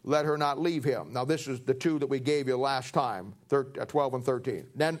her, let her not leave him. Now this is the two that we gave you last time, 12 and 13.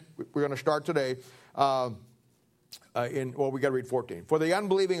 Then we're going to start today. We got to read 14. For the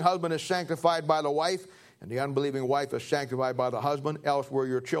unbelieving husband is sanctified by the wife, and the unbelieving wife is sanctified by the husband, else were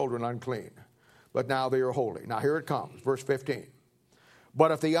your children unclean. But now they are holy. Now here it comes, verse 15.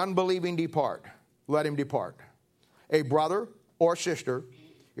 But if the unbelieving depart, let him depart. A brother or sister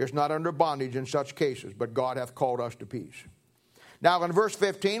is not under bondage in such cases, but God hath called us to peace. Now, in verse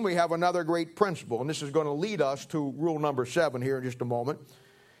 15, we have another great principle, and this is going to lead us to rule number 7 here in just a moment.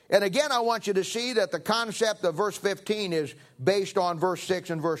 And again, I want you to see that the concept of verse 15 is based on verse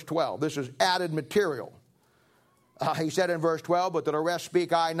 6 and verse 12. This is added material. He said in verse 12, but to the rest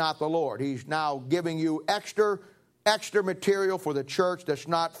speak I, not the Lord. He's now giving you extra material for the church that's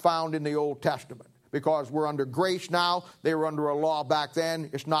not found in the Old Testament. Because we're under grace now. They were under a law back then.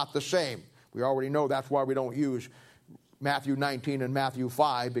 It's not the same. We already know that's why we don't use Matthew 19 and Matthew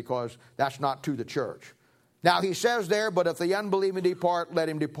 5, because that's not to the church. Now he says there, but if the unbelieving depart, let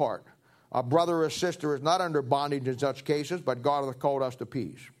him depart. A brother or sister is not under bondage in such cases, but God hath called us to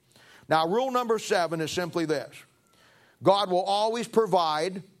peace. Now rule number 7 is simply this. God will always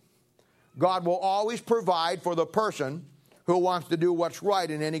provide for the person who wants to do what's right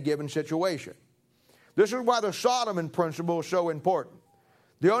in any given situation. This is why the Solomon principle is so important.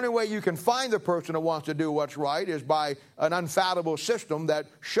 The only way you can find the person who wants to do what's right is by an unfathomable system that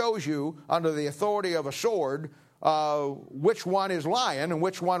shows you, under the authority of a sword, which one is lying and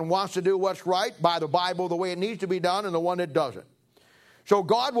which one wants to do what's right by the Bible the way it needs to be done and the one that doesn't. So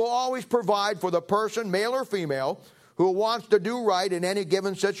God will always provide for the person, male or female, who wants to do right in any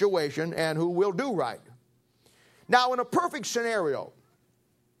given situation and who will do right. Now, in a perfect scenario,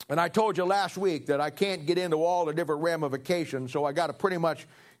 and I told you last week that I can't get into all the different ramifications, so I got to pretty much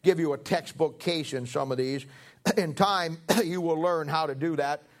give you a textbook case in some of these. In time, you will learn how to do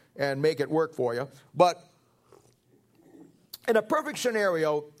that and make it work for you. But in a perfect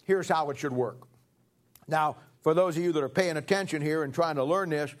scenario, here's how it should work. Now, for those of you that are paying attention here and trying to learn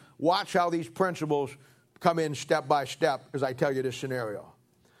this, watch how these principles come in step by step as I tell you this scenario.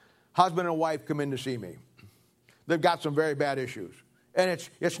 Husband and wife come in to see me. They've got some very bad issues. And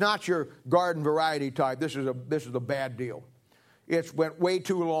it's not your garden variety type. This is a bad deal. It's went way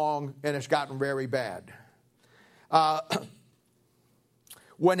too long and it's gotten very bad.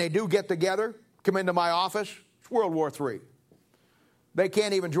 When they do get together, come into my office, it's World War III. They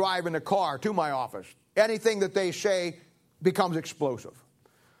can't even drive in the car to my office. Anything that they say becomes explosive.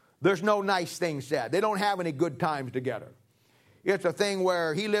 There's no nice things said. They don't have any good times together. It's a thing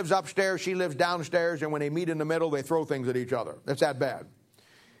where he lives upstairs, she lives downstairs, and when they meet in the middle, they throw things at each other. It's that bad.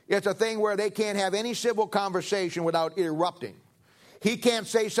 It's a thing where they can't have any civil conversation without erupting. He can't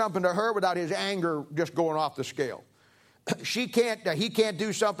say something to her without his anger just going off the scale. He can't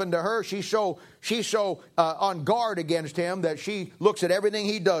do something to her. She's so on guard against him that she looks at everything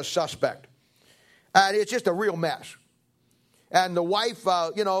he does suspect. And it's just a real mess. And the wife,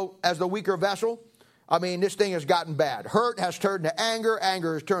 as the weaker vessel, this thing has gotten bad. Hurt has turned to anger.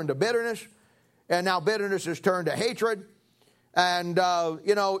 Anger has turned to bitterness. And now bitterness has turned to hatred. And,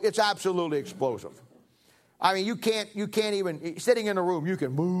 it's absolutely explosive. You can't even, sitting in a room, you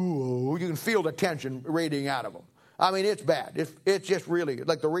can feel the tension radiating out of them. It's bad. It's just really,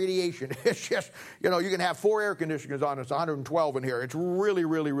 like the radiation. It's just, you can have 4 air conditioners on. It's 112 in here. It's really,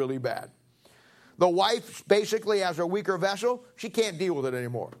 really, really bad. The wife, basically, as a weaker vessel, she can't deal with it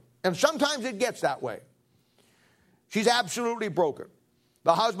anymore. And sometimes it gets that way. She's absolutely broken.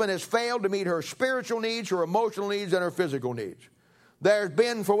 The husband has failed to meet her spiritual needs, her emotional needs, and her physical needs. There's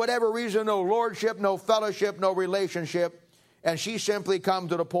been, for whatever reason, no lordship, no fellowship, no relationship. And she simply come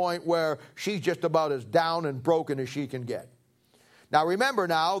to the point where she's just about as down and broken as she can get. Now remember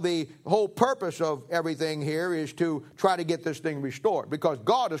the whole purpose of everything here is to try to get this thing restored. Because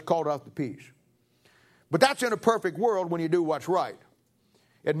God has called us to peace. But that's in a perfect world when you do what's right.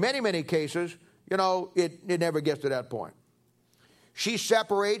 In many, many cases, it never gets to that point. She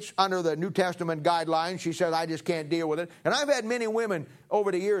separates under the New Testament guidelines. She says, I just can't deal with it. And I've had many women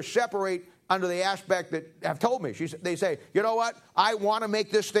over the years separate under the aspect that have told me. They say, you know what? I want to make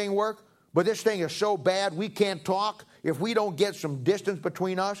this thing work, but this thing is so bad we can't talk. If we don't get some distance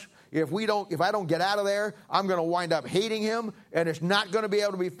between us, if I don't get out of there, I'm going to wind up hating him, and it's not going to be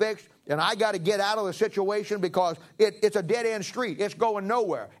able to be fixed. And I got to get out of the situation because it's a dead-end street. It's going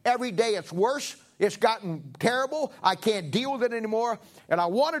nowhere. Every day it's worse. It's gotten terrible. I can't deal with it anymore. And I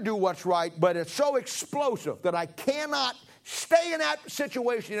want to do what's right, but it's so explosive that I cannot stay in that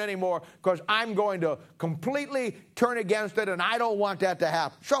situation anymore because I'm going to completely turn against it, and I don't want that to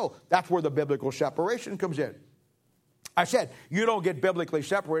happen. So that's where the biblical separation comes in. I said, you don't get biblically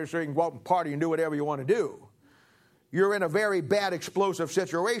separated so you can go out and party and do whatever you want to do. You're in a very bad, explosive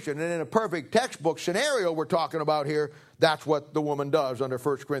situation. And in a perfect textbook scenario we're talking about here, that's what the woman does under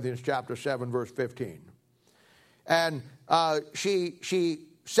 1 Corinthians chapter 7, verse 15. And she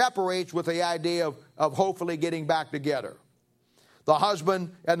separates with the idea of hopefully getting back together. The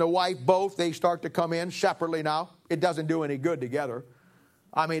husband and the wife both, they start to come in separately now. It doesn't do any good together.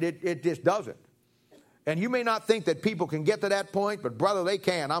 It just doesn't. And you may not think that people can get to that point, but brother, they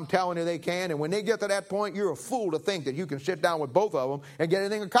can. I'm telling you they can. And when they get to that point, you're a fool to think that you can sit down with both of them and get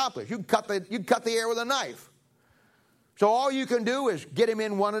anything accomplished. You can cut the air with a knife. So all you can do is get them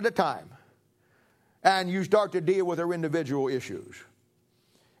in one at a time. And you start to deal with their individual issues.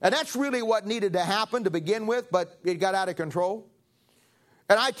 And that's really what needed to happen to begin with, but it got out of control.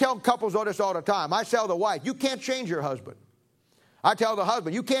 And I tell couples this all the time. I tell the wife, you can't change your husband. I tell the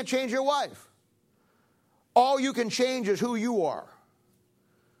husband, you can't change your wife. All you can change is who you are.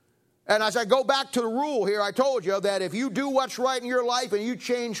 And as I go back to the rule here, I told you that if you do what's right in your life and you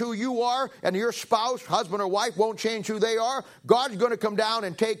change who you are, and your spouse, husband or wife, won't change who they are, God's going to come down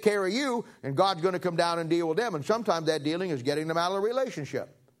and take care of you, and God's going to come down and deal with them. And sometimes that dealing is getting them out of the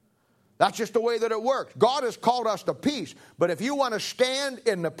relationship. That's just the way that it works. God has called us to peace. But if you want to stand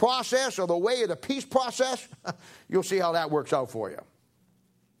in the process or the way of the peace process, you'll see how that works out for you.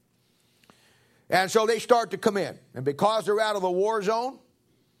 And so they start to come in. And because they're out of the war zone,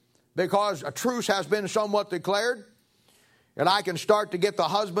 because a truce has been somewhat declared, and I can start to get the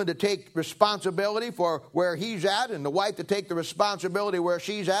husband to take responsibility for where he's at and the wife to take the responsibility where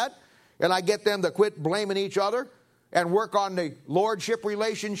she's at, and I get them to quit blaming each other and work on the lordship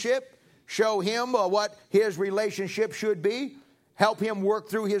relationship, show him what his relationship should be, help him work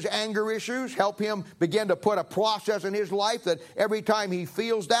through his anger issues, help him begin to put a process in his life that every time he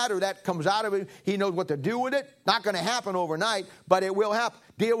feels that or that comes out of him, he knows what to do with it. Not going to happen overnight, but it will happen.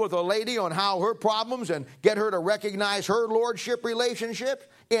 Deal with a lady on how her problems and get her to recognize her lordship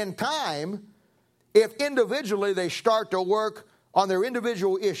relationship. In time, if individually they start to work on their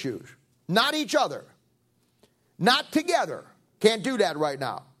individual issues, not each other, not together, can't do that right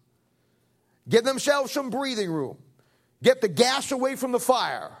now. Give themselves some breathing room. Get the gas away from the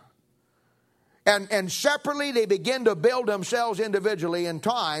fire. And separately, they begin to build themselves individually. In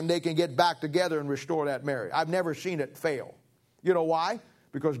time, they can get back together and restore that marriage. I've never seen it fail. You know why?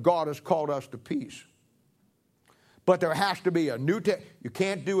 Because God has called us to peace. But there has to be a new... You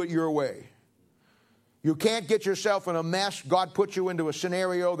can't do it your way. You can't get yourself in a mess. God puts you into a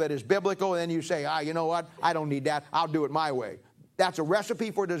scenario that is biblical, and then you say, you know what? I don't need that. I'll do it my way. That's a recipe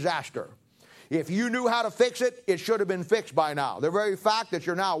for disaster. If you knew how to fix it, it should have been fixed by now. The very fact that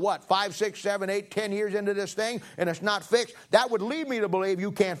you're now, 5, 6, 7, 8, 10 years into this thing, and it's not fixed, that would lead me to believe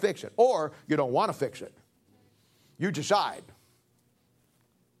you can't fix it. Or you don't want to fix it. You decide.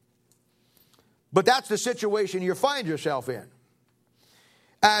 But that's the situation you find yourself in.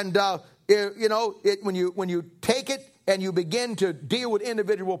 And, when you take it and you begin to deal with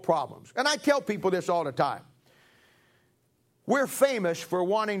individual problems. And I tell people this all the time. We're famous for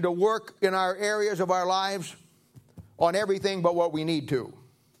wanting to work in our areas of our lives on everything but what we need to.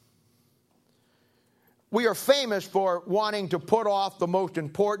 We are famous for wanting to put off the most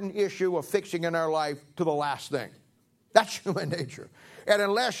important issue of fixing in our life to the last thing. That's human nature. And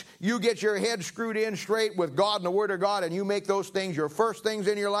unless you get your head screwed in straight with God and the Word of God and you make those things your first things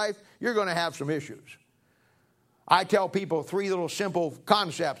in your life, you're going to have some issues. I tell people 3 little simple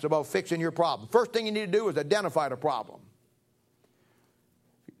concepts about fixing your problem. First thing you need to do is identify the problem.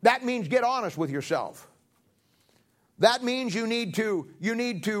 That means get honest with yourself. That means you need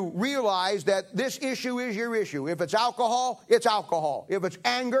to realize that this issue is your issue. If it's alcohol, it's alcohol. If it's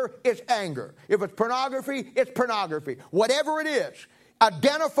anger, it's anger. If it's pornography, it's pornography. Whatever it is,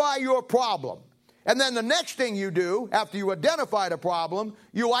 identify your problem. And then the next thing you do, after you identify the problem,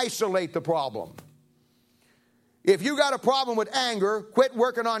 you isolate the problem. If you got a problem with anger, quit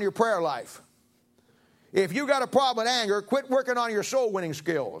working on your prayer life. If you got a problem with anger, quit working on your soul-winning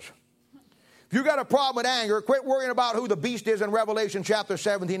skills. If you got a problem with anger, quit worrying about who the beast is in Revelation chapter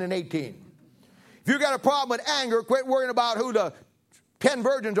 17 and 18. If you got a problem with anger, quit worrying about who the 10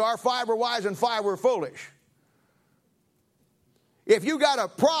 virgins are, 5 were wise and 5 were foolish. If you got a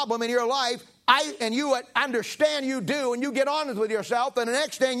problem in your life, and you understand you do, and you get honest with yourself, then the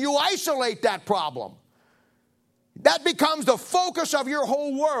next thing, you isolate that problem. That becomes the focus of your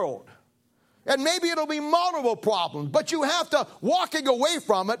whole world. And maybe it'll be multiple problems, but you have to, walking away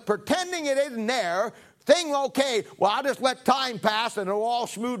from it, pretending it isn't there, thinking, okay, well, I'll just let time pass and it'll all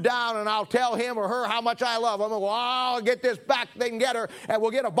smooth down and I'll tell him or her how much I love them. And well, I'll get this back together and we'll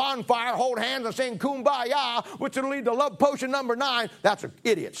get a bonfire, hold hands and sing Kumbaya, which will lead to love potion number 9. That's an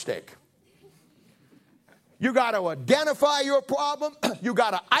idiot stick. You got to identify your problem. You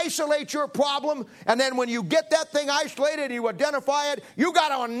got to isolate your problem. And then when you get that thing isolated and you identify it, you got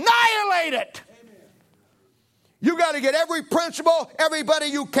to annihilate it. Amen. You got to get every principle, everybody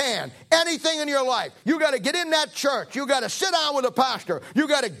you can, anything in your life. You got to get in that church. You got to sit down with a pastor. You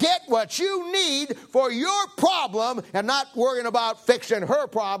got to get what you need for your problem and not worrying about fixing her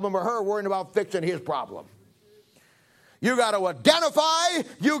problem or her worrying about fixing his problem. You got to identify,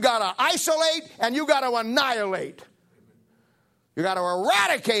 you got to isolate, and you got to annihilate. You got to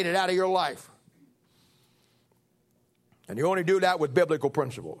eradicate it out of your life. And you only do that with biblical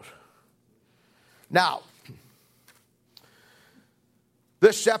principles. Now,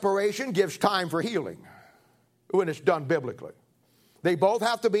 this separation gives time for healing when it's done biblically. They both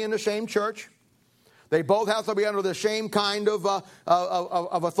have to be in the same church. They both have to be under the same kind of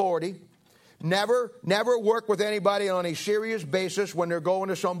authority. Never work with anybody on a serious basis when they're going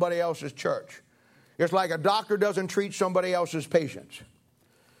to somebody else's church. It's like a doctor doesn't treat somebody else's patients.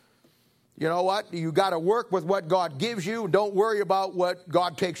 You know what? You got to work with what God gives you. Don't worry about what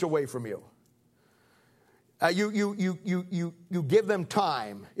God takes away from you. You give them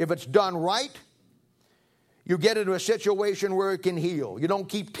time. If it's done right, you get into a situation where it can heal. You don't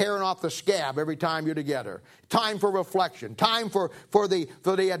keep tearing off the scab every time you're together. Time for reflection. Time for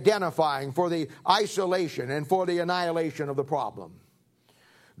the identifying, for the isolation, and for the annihilation of the problem.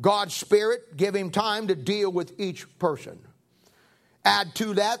 God's Spirit, give Him time to deal with each person. Add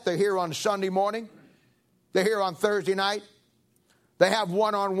to that, they're here on Sunday morning. They're here on Thursday night. They have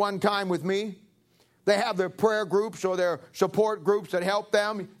one-on-one time with me. They have their prayer groups or their support groups that help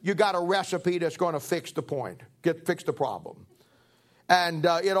them. You got a recipe that's going to fix the point, fix the problem. And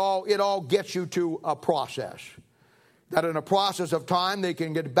it all gets you to a process. That in a process of time, they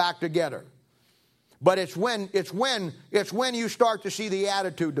can get back together. But it's when you start to see the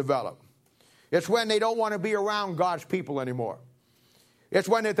attitude develop. It's when they don't want to be around God's people anymore. It's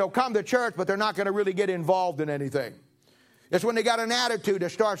when they'll come to church, but they're not going to really get involved in anything. It's when they got an attitude that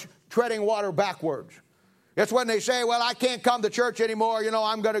starts treading water backwards. It's when they say, well, I can't come to church anymore. You know,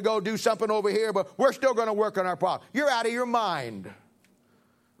 I'm going to go do something over here, but we're still going to work on our problem. You're out of your mind.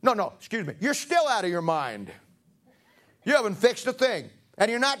 No, excuse me. You're still out of your mind. You haven't fixed a thing, and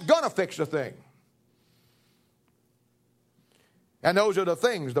you're not going to fix a thing. And those are the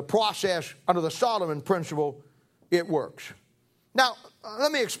things, the process under the Solomon principle, it works. Now,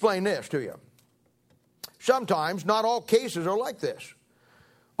 let me explain this to you. Sometimes, not all cases are like this.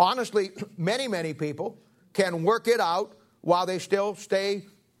 Honestly, many people can work it out while they still stay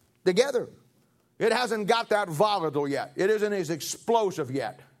together. It hasn't got that volatile yet. It isn't as explosive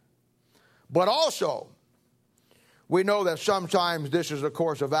yet. But also, we know that sometimes this is a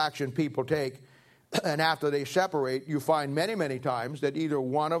course of action people take, and after they separate, you find many times that either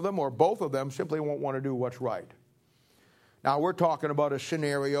one of them or both of them simply won't want to do what's right. Now, we're talking about a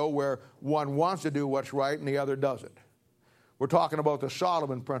scenario where one wants to do what's right and the other doesn't. We're talking about the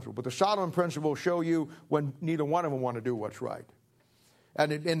Solomon principle. But the Solomon principle will show you when neither one of them want to do what's right.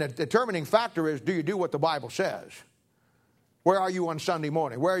 And the determining factor is, do you do what the Bible says? Where are you on Sunday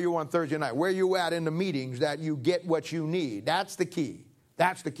morning? Where are you on Thursday night? Where are you at in the meetings that you get what you need? That's the key.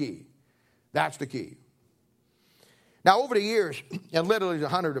 That's the key. That's the key. Now, over the years, and literally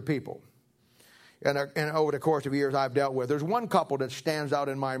hundreds of people, and over the course of years I've dealt with, there's one couple that stands out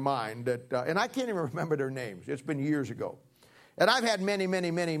in my mind that, and I can't even remember their names. It's been years ago. And I've had many,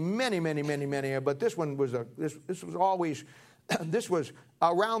 but this one was this was always, this was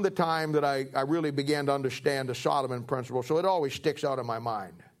around the time that I really began to understand the Solomon principle, so it always sticks out in my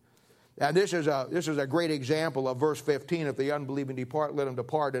mind. And this is a great example of verse 15, if the unbelieving depart, let them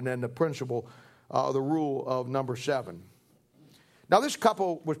depart, and then the principle, the rule of number 7. Now, this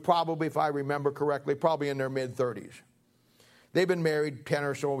couple was probably, if I remember correctly, probably in their mid-30s. They've been married 10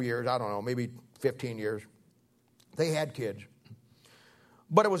 or so years, I don't know, maybe 15 years. They had kids.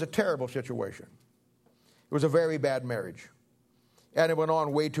 But it was a terrible situation. It was a very bad marriage. And it went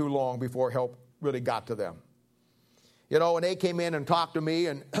on way too long before help really got to them. You know, and they came in and talked to me,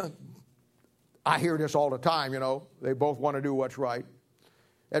 and I hear this all the time, you know. They both want to do what's right.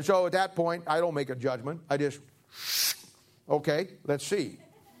 And so at that point, I don't make a judgment. I just... Okay, let's see.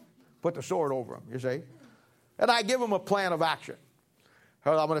 Put the sword over them, you see. And I give them a plan of action.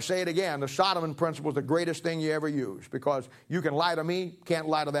 I'm going to say it again. The Solomon principle is the greatest thing you ever use, because you can lie to me, can't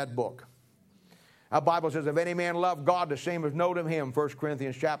lie to that book. Our Bible says, if any man love God, the same as know him, 1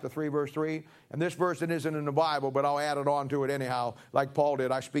 Corinthians chapter 3, verse 3. And this verse, it isn't in the Bible, but I'll add it on to it anyhow. Like Paul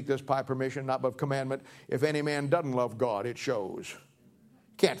did, I speak this by permission, not by commandment. If any man doesn't love God, it shows.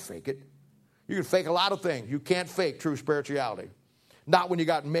 Can't fake it. You can fake a lot of things. You can't fake true spirituality. Not when you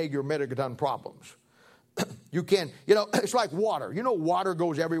got major megaton problems. You can't, you know, it's like water. You know water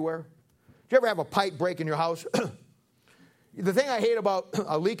goes everywhere. Do you ever have a pipe break in your house? The thing I hate about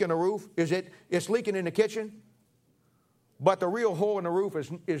a leak in the roof is it's leaking in the kitchen, but the real hole in the roof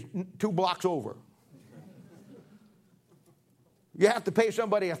is 2 blocks over. You have to pay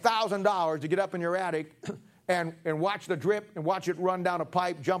somebody $1,000 to get up in your attic and watch the drip and watch it run down a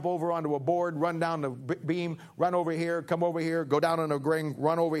pipe, jump over onto a board, run down the beam, run over here, come over here, go down on a ring,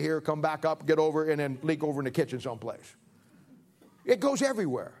 run over here, come back up, get over, and then leak over in the kitchen someplace. It goes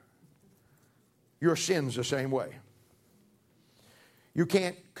everywhere. Your sin's the same way. You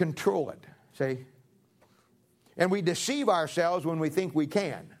can't control it, see? And we deceive ourselves when we think we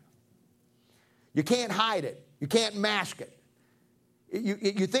can. You can't hide it. You can't mask it.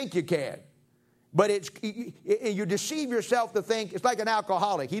 You think you can. But you deceive yourself to think, it's like an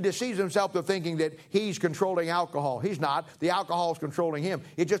alcoholic. He deceives himself to thinking that he's controlling alcohol. He's not. The alcohol is controlling him.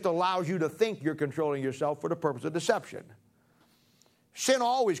 It just allows you to think you're controlling yourself for the purpose of deception. Sin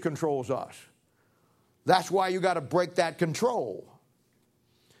always controls us. That's why you got to break that control.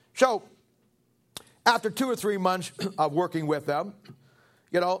 So, after 2 or 3 months of working with them,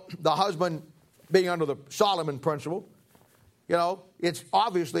 the husband being under the Solomon principle, it's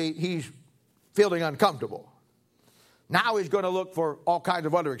obviously he's feeling uncomfortable. Now he's going to look for all kinds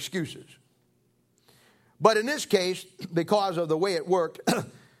of other excuses. But in this case, because of the way it worked,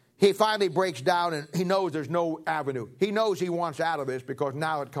 he finally breaks down and he knows there's no avenue. He knows he wants out of this because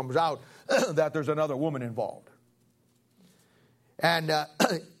now it comes out that there's another woman involved. And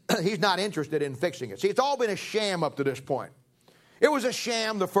he's not interested in fixing it. See, it's all been a sham up to this point. It was a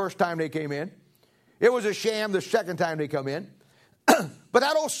sham the first time they came in. It was a sham the second time they come in. But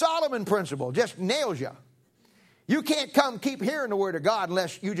that old Solomon principle just nails you. You can't keep hearing the word of God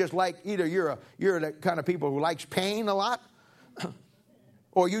unless you just like, either you're the kind of people who likes pain a lot,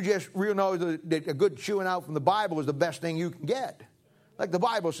 or you just really know that a good chewing out from the Bible is the best thing you can get. Like the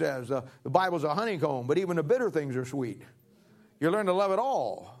Bible says, the Bible's a honeycomb, but even the bitter things are sweet. You learn to love it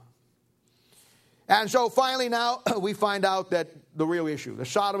all. And so finally now we find out that the real issue, the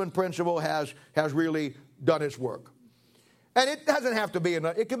Solomon principle has really done its work. And it doesn't have to be,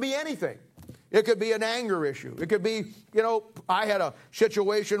 it could be anything. It could be an anger issue. It could be, I had a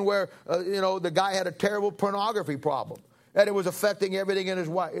situation where, the guy had a terrible pornography problem. And it was affecting everything in his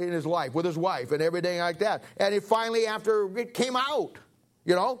life, with his wife and everything like that. And it finally, after it came out,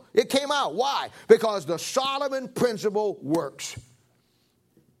 it came out. Why? Because the Solomon principle works.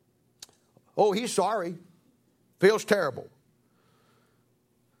 Oh, he's sorry. Feels terrible.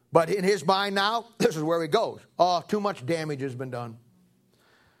 But in his mind now, this is where he goes. Oh, too much damage has been done.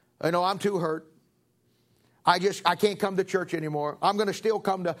 I'm too hurt. I can't come to church anymore. I'm going to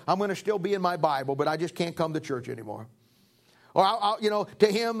still be in my Bible, but I just can't come to church anymore. Or, to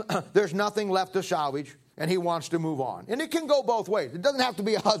him, there's nothing left to salvage, and he wants to move on. And it can go both ways. It doesn't have to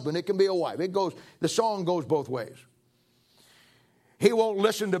be a husband. It can be a wife. The song goes both ways. He won't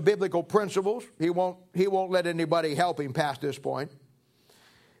listen to biblical principles. He won't let anybody help him past this point.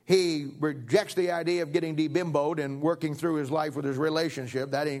 He rejects the idea of getting debimboed and working through his life with his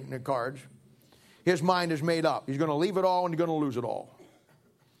relationship. That ain't in the cards. His mind is made up. He's going to leave it all and he's going to lose it all.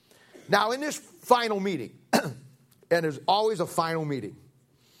 Now, in this final meeting, and there's always a final meeting.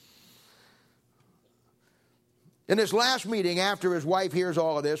 In this last meeting, after his wife hears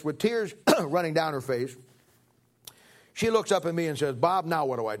all of this, with tears running down her face, she looks up at me and says, Bob, now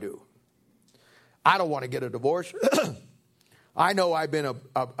what do I do? I don't want to get a divorce. I know I've been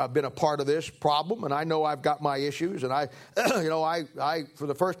a part of this problem, and I know I've got my issues. And I for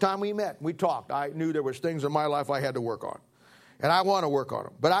the first time we met, we talked. I knew there was things in my life I had to work on, and I want to work on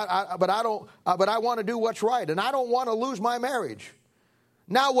them. But I want to do what's right, and I don't want to lose my marriage.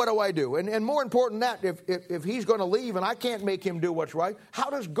 Now what do I do? And more important than that, if he's going to leave and I can't make him do what's right, how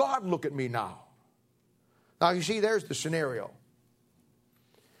does God look at me now? Now you see, there's the scenario.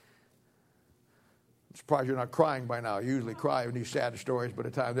 I'm surprised you're not crying by now. You usually cry in these sad stories, but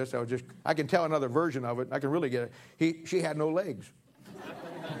at the time this, I can tell another version of it. I can really get it. She had no legs.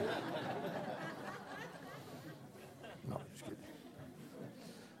 No, just kidding.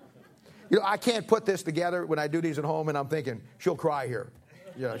 I can't put this together when I do these at home, and I'm thinking, she'll cry here.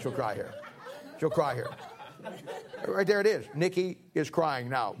 Yeah, she'll cry here. She'll cry here. Right there it is. Nikki is crying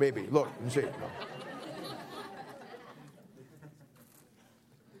now, baby. Look and see. No.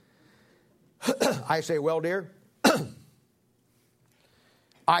 I say, well, dear,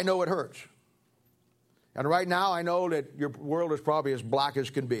 I know it hurts. And right now I know that your world is probably as black as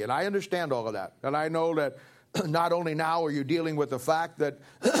can be. And I understand all of that. And I know that not only now are you dealing with the fact that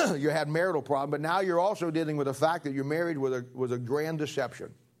you had marital problem, but now you're also dealing with the fact that you're married with a grand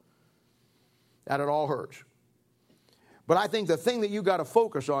deception. And it all hurts. But I think the thing that you got to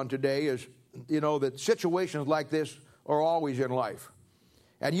focus on today is, that situations like this are always in life.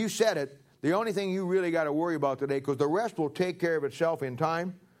 And you said it. The only thing you really got to worry about today, because the rest will take care of itself in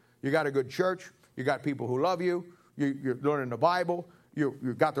time. You got a good church. You got people who love you. You're learning the Bible.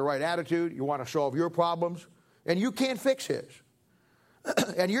 You've got the right attitude. You want to solve your problems. And you can't fix his.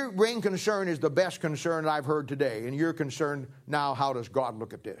 And your main concern is the best concern I've heard today. And you're concerned now, how does God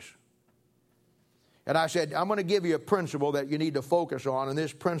look at this? And I said, I'm going to give you a principle that you need to focus on, and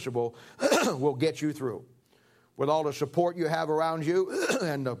this principle will get you through. With all the support you have around you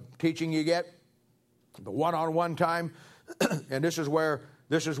and the teaching you get, the one-on-one time, and this is where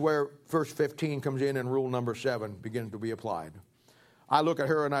verse 15 comes in and rule number 7 begins to be applied. I look at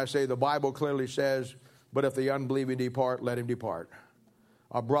her and I say, the Bible clearly says, but if the unbelieving depart, let him depart.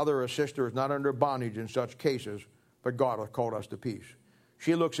 A brother or a sister is not under bondage in such cases, but God hath called us to peace.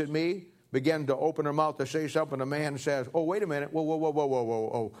 She looks at me, begins to open her mouth to say something. The man says, oh, wait a minute.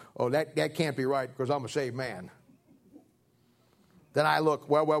 Whoa. That can't be right because I'm a saved man. Then I look,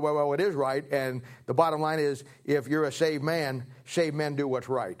 well, it is right. And the bottom line is, if you're a saved men do what's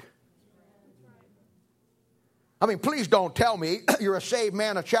right. I mean, please don't tell me you're a saved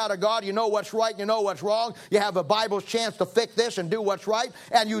man, a child of God, you know what's right, you know what's wrong, you have the Bible's chance to fix this and do what's right,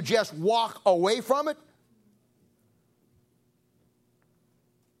 and you just walk away from it.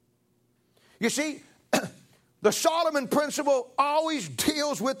 You see, the Solomon principle always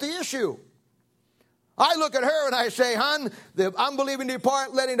deals with the issue. I look at her and I say, hon, the unbelieving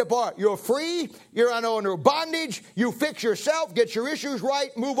depart, let him depart. You're free. You're under bondage. You fix yourself, get your issues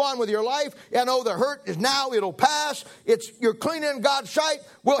right, move on with your life. You know the hurt is now, it'll pass. You're clean in God's sight.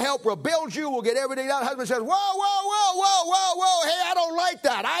 We'll help rebuild you. We'll get everything done. Husband says, whoa. Hey, I don't like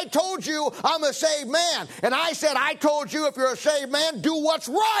that. I told you I'm a saved man. And I said, I told you if you're a saved man, do what's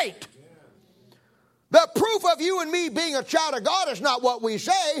right. The proof of you and me being a child of God is not what we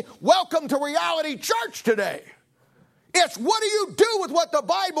say. Welcome to Reality Church today. It's what do you do with what the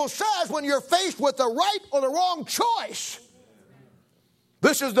Bible says when you're faced with the right or the wrong choice.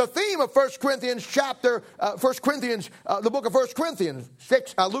 This is the theme of 1 Corinthians, the book of 1 Corinthians,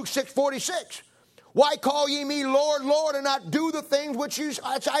 Luke 6:46. Why call ye me Lord, Lord, and not do the things which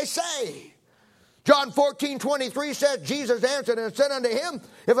I say? John 14:23 says, Jesus answered and said unto him,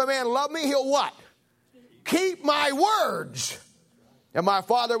 if a man love me, he'll what? Keep my words, and my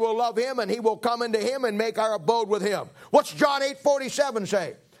Father will love him, and he will come into him and make our abode with him. What's John 8:47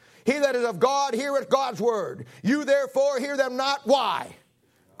 say? He that is of God heareth God's word. You therefore hear them not. Why?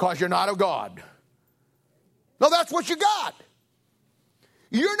 Because you're not of God. No, that's what you got.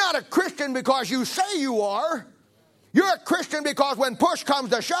 You're not a Christian because you say you are. You're a Christian because when push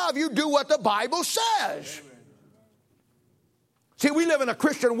comes to shove, you do what the Bible says. See, we live in a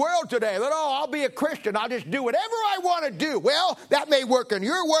Christian world today. That, I'll be a Christian. I'll just do whatever I want to do. Well, that may work in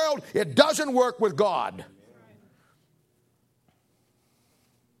your world. It doesn't work with God.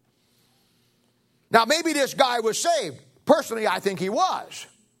 Now, maybe this guy was saved. Personally, I think he was.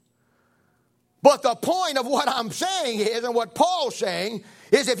 But the point of what I'm saying is, and what Paul's saying,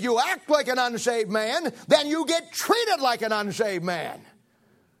 is if you act like an unsaved man, then you get treated like an unsaved man.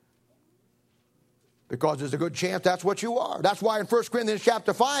 Because there's a good chance that's what you are. That's why in 1 Corinthians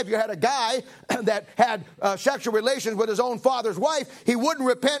chapter 5, you had a guy that had sexual relations with his own father's wife. He wouldn't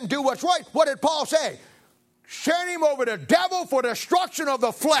repent and do what's right. What did Paul say? Send him over to the devil for destruction of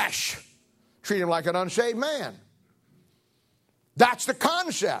the flesh. Treat him like an unsaved man. That's the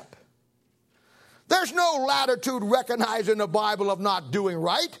concept. There's no latitude recognized in the Bible of not doing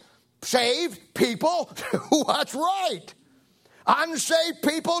right. Saved people do what's right. Unsaved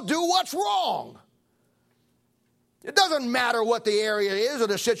people do what's wrong. It doesn't matter what the area is or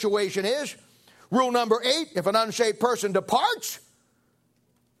the situation is. Rule number 8, if an unsaved person departs,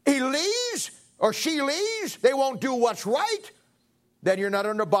 he leaves or she leaves, they won't do what's right, then you're not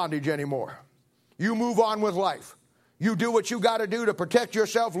under bondage anymore. You move on with life. You do what you got to do to protect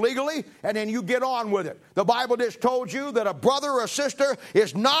yourself legally, and then you get on with it. The Bible just told you that a brother or a sister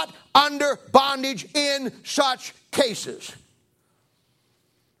is not under bondage in such cases.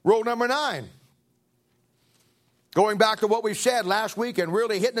 Rule number 9. Going back to what we said last week and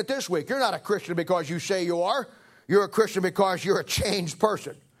really hitting it this week. You're not a Christian because you say you are. You're a Christian because you're a changed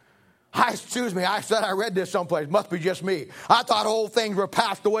person. I said I read this someplace. Must be just me. I thought old things were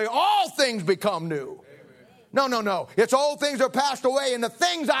passed away. All things become new. No. It's old things are passed away, and the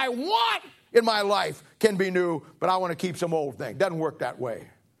things I want in my life can be new, but I want to keep some old things. Doesn't work that way.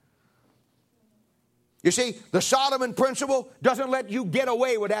 You see, the Solomon principle doesn't let you get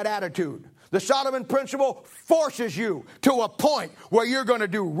away with that attitude. The Solomon principle forces you to a point where you're going to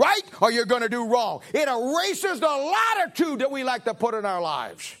do right or you're going to do wrong. It erases the latitude that we like to put in our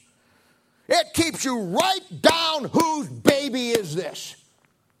lives. It keeps you right down whose baby is this.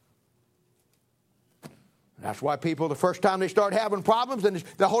 That's why people, the first time they start having problems and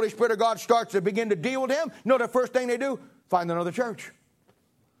the Holy Spirit of God starts to begin to deal with them, you know the first thing they do? Find another church.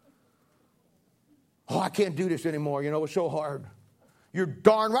 Oh, I can't do this anymore. You know, it's so hard. You're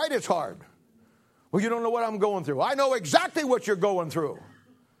darn right it's hard. Well, you don't know what I'm going through. I know exactly what you're going through.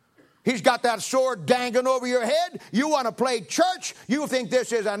 He's got that sword dangling over your head. You want to play church. You think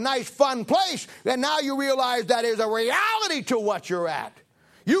this is a nice, fun place. And now you realize that is a reality to what you're at.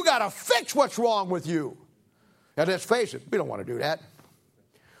 You got to fix what's wrong with you. And let's face it, we don't want to do that.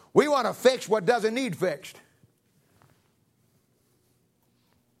 We want to fix what doesn't need fixed.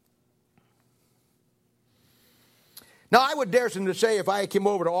 Now, I would dare to say if I came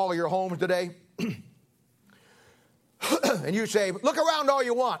over to all of your homes today, and you say, look around all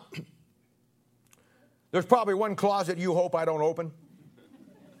you want. There's probably one closet you hope I don't open.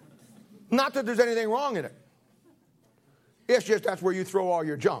 Not that there's anything wrong in it. It's just that's where you throw all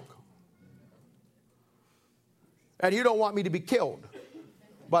your junk. And you don't want me to be killed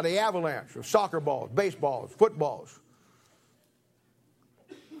by the avalanche of soccer balls, baseballs, footballs.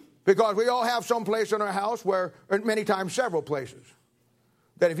 Because we all have some place in our house where, or many times several places,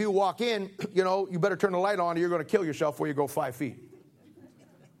 that if you walk in, you know, you better turn the light on or you're going to kill yourself before you go 5 feet.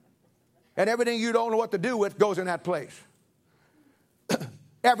 And everything you don't know what to do with goes in that place.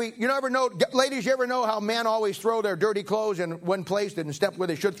 You ever know, ladies, you ever know how men always throw their dirty clothes in one place and step where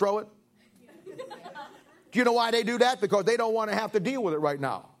they should throw it? Do you know why they do that? Because they don't want to have to deal with it right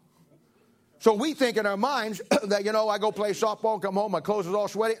now. So we think in our minds that, you know, I go play softball and come home, my clothes are all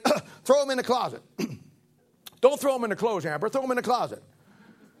sweaty. Throw them in the closet. Don't throw them in the clothes hamper. Throw them in the closet.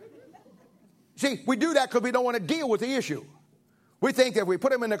 See, we do that because we don't want to deal with the issue. We think if we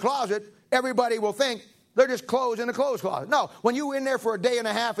put them in the closet, everybody will think they're just clothes in the clothes closet. No, when you're in there for a day and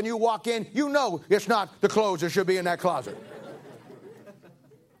a half and you walk in, you know it's not the clothes that should be in that closet.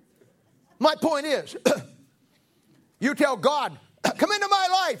 My point is, you tell God, come into my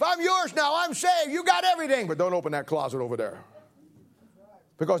life. I'm yours now. I'm saved. You got everything. But don't open that closet over there.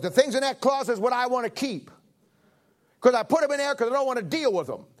 Because the things in that closet is what I want to keep. Because I put them in there because I don't want to deal with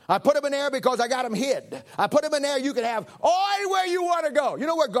them. I put them in there because I got them hid. I put them in there. You can have anywhere you want to go. You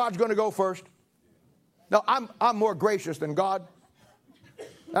know where God's going to go first? No, I'm more gracious than God.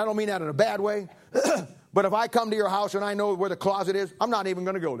 I don't mean that in a bad way. But if I come to your house and I know where the closet is, I'm not even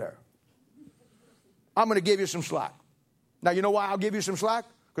going to go there. I'm going to give you some slack. Now, you know why I'll give you some slack?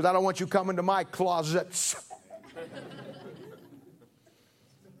 Because I don't want you coming to my closets.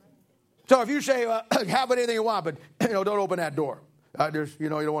 So if you say, have anything you want, but, you know, don't open that door. You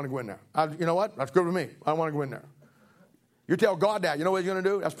know, you don't want to go in there. You know what? That's good with me. I don't want to go in there. You tell God that. You know what he's going to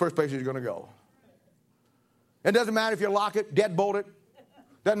do? That's the first place he's going to go. It doesn't matter if you lock it, deadbolt it.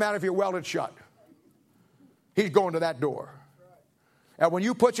 Doesn't matter if you weld it shut. He's going to that door. And when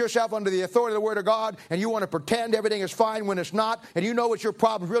you put yourself under the authority of the Word of God and you want to pretend everything is fine when it's not, and you know what your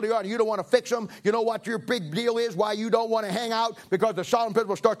problems really are and you don't want to fix them, you know what your big deal is, why you don't want to hang out, because the Solomon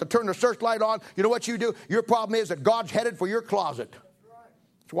principle start to turn the searchlight on, you know what you do? Your problem is that God's headed for your closet.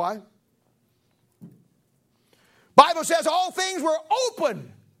 That's why. Bible says all things were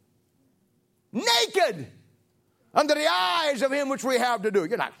open, naked, under the eyes of him which we have to do.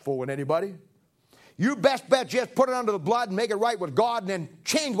 You're not fooling anybody. You best bet just put it under the blood and make it right with God and then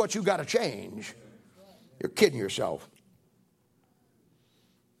change what you got to change. You're kidding yourself.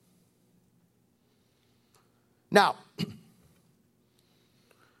 Now,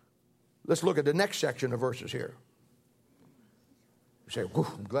 let's look at the next section of verses here. You say,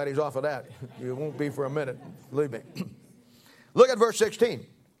 I'm glad he's off of that. You won't be for a minute. Believe me. Look at verse 16.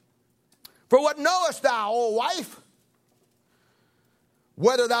 For what knowest thou, O wife?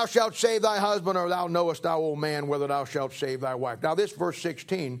 Whether thou shalt save thy husband, or thou knowest thou, O man, whether thou shalt save thy wife. Now this verse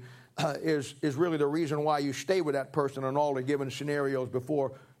 16 is really the reason why you stay with that person in all the given scenarios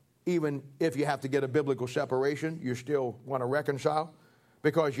before, even if you have to get a biblical separation, you still want to reconcile,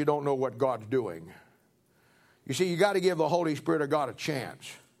 because you don't know what God's doing. You see, you got to give the Holy Spirit of God a chance.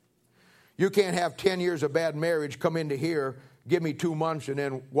 You can't have 10 years of bad marriage, come into here, give me 2 months, and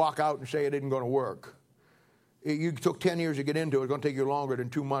then walk out and say it isn't going to work. You took 10 years to get into it. It's going to take you longer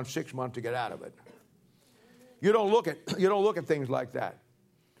than 2 months, 6 months to get out of it. You don't look at things like that.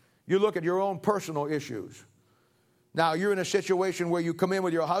 You look at your own personal issues. Now, you're in a situation where you come in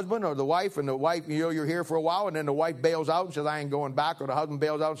with your husband or the wife, and the wife, you know, you're here for a while, and then the wife bails out and says, I ain't going back, or the husband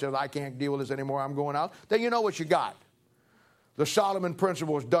bails out and says, I can't deal with this anymore, I'm going out. Then you know what you got. The Solomon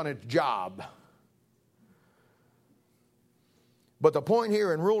principle has done its job. But the point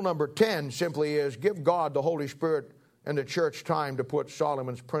here in rule number 10 simply is give God, the Holy Spirit, and the church time to put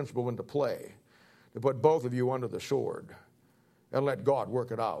Solomon's principle into play, to put both of you under the sword, and let God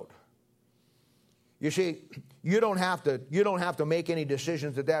work it out. You see, you don't have to make any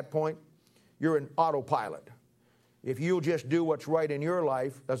decisions at that point. You're in autopilot. If you'll just do what's right in your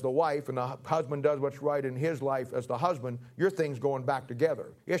life as the wife and the husband does what's right in his life as the husband, your thing's going back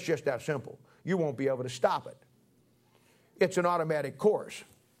together. It's just that simple. You won't be able to stop it. It's an automatic course.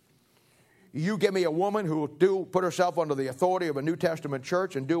 You give me a woman who will put herself under the authority of a New Testament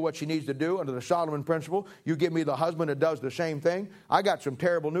church and do what she needs to do under the Solomon principle. You give me the husband that does the same thing. I got some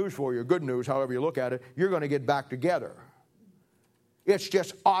terrible news for you, good news, however you look at it. You're going to get back together. It's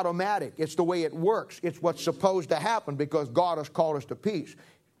just automatic. It's the way it works. It's what's supposed to happen because God has called us to peace.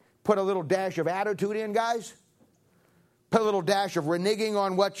 Put a little dash of attitude in, guys. Put a little dash of reneging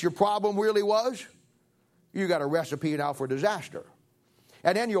on what your problem really was. You got a recipe now for disaster.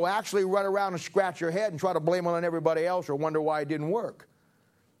 And then you'll actually run around and scratch your head and try to blame it on everybody else or wonder why it didn't work.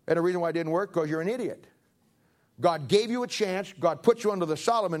 And the reason why it didn't work, because you're an idiot. God gave you a chance. God put you under the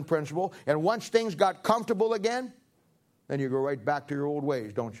Solomon principle. And once things got comfortable again, then you go right back to your old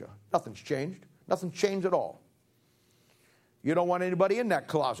ways, don't you? Nothing's changed. Nothing's changed at all. You don't want anybody in that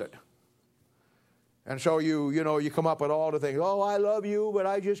closet. And so you come up with all the things. Oh, I love you, but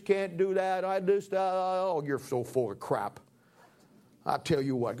I just can't do that. Oh, you're so full of crap. I'll tell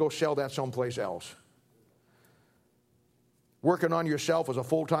you what, go sell that someplace else. Working on yourself is a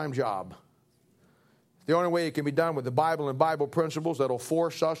full-time job. The only way it can be done with the Bible and Bible principles that'll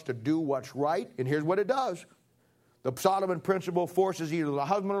force us to do what's right. And here's what it does. The Solomon principle forces either the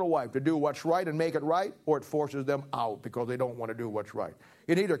husband or the wife to do what's right and make it right, or it forces them out because they don't want to do what's right.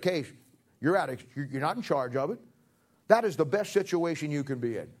 In either case, you're not in charge of it. That is the best situation you can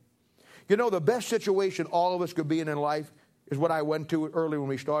be in. You know, the best situation all of us could be in life is what I went to early when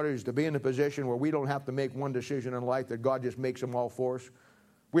we started, is to be in a position where we don't have to make one decision in life, that God just makes them all for us.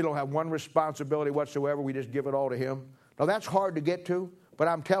 We don't have one responsibility whatsoever. We just give it all to Him. Now, that's hard to get to. But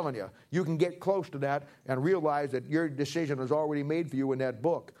I'm telling you, you can get close to that and realize that your decision is already made for you in that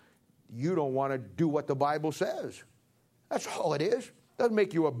book. You don't want to do what the Bible says. That's all it is. It doesn't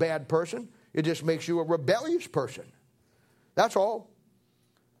make you a bad person. It just makes you a rebellious person. That's all.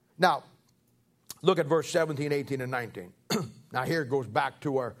 Now, look at verse 17, 18, and 19. Now, here it goes back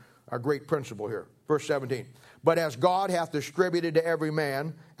to our great principle here. Verse 17. But as God hath distributed to every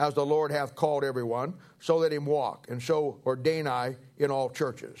man, as the Lord hath called everyone, so let him walk, and so ordain I in all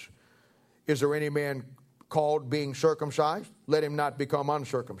churches. Is there any man called being circumcised? Let him not become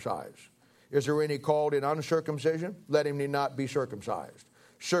uncircumcised. Is there any called in uncircumcision? Let him not be circumcised.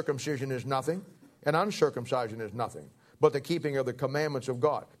 Circumcision is nothing, and uncircumcision is nothing, but the keeping of the commandments of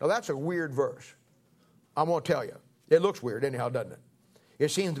God. Now, that's a weird verse. I'm going to tell you. It looks weird anyhow, doesn't it? It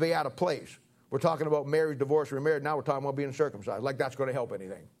seems to be out of place. We're talking about marriage, divorce, remarriage. Now we're talking about being circumcised. Like that's going to help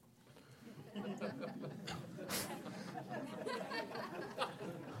anything.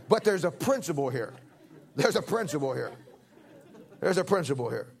 But there's a principle here. There's a principle here. There's a principle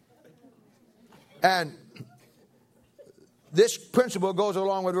here. And this principle goes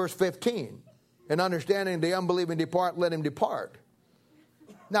along with verse 15. And understanding the unbelieving depart, let him depart.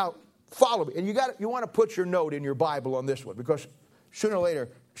 Now, follow me. And you want to put your note in your Bible on this one, because sooner or later,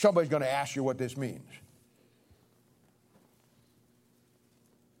 somebody's going to ask you what this means.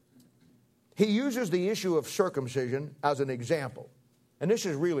 He uses the issue of circumcision as an example. And this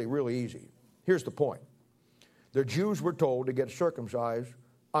is really, really easy. Here's the point. The Jews were told to get circumcised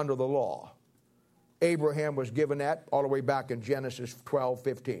under the law. Abraham was given that all the way back in Genesis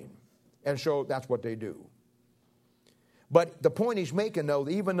 12:15. And so that's what they do. But the point he's making, though,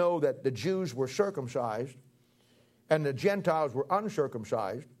 even though that the Jews were circumcised and the Gentiles were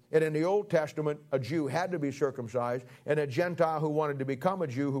uncircumcised, and in the Old Testament, a Jew had to be circumcised, and a Gentile who wanted to become a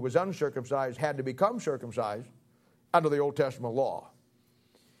Jew who was uncircumcised had to become circumcised under the Old Testament law.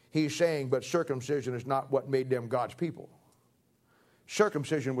 He's saying, but circumcision is not what made them God's people.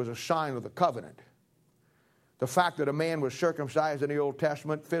 Circumcision was a sign of the covenant. The fact that a man was circumcised in the Old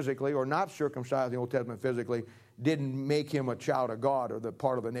Testament physically or not circumcised in the Old Testament physically didn't make him a child of God or the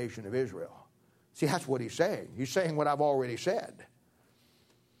part of the nation of Israel. See, that's what he's saying. He's saying what I've already said.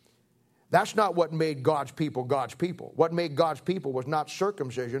 That's not what made God's people God's people. What made God's people was not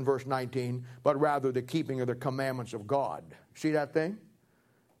circumcision, verse 19, but rather the keeping of the commandments of God. See that thing?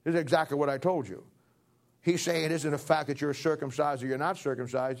 This is exactly what I told you. He's saying it isn't the fact that you're circumcised or you're not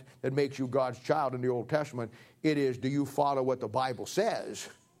circumcised that makes you God's child in the Old Testament. It is, do you follow what the Bible says?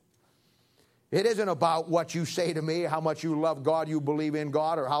 It isn't about what you say to me, how much you love God, you believe in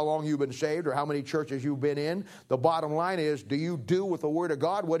God, or how long you've been saved, or how many churches you've been in. The bottom line is, do you do with the Word of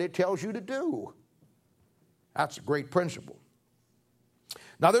God what it tells you to do? That's a great principle.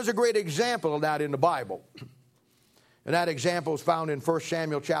 Now, there's a great example of that in the Bible. And that example is found in 1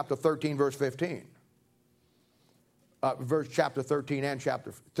 Samuel chapter 13, verse 15. verse chapter 13 and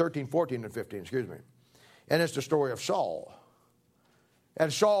chapter 13, 14, and 15, excuse me. And it's the story of Saul.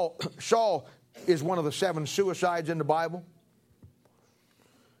 And Saul is one of the 7 suicides in the Bible.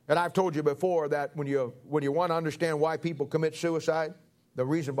 And I've told you before that when you want to understand why people commit suicide, the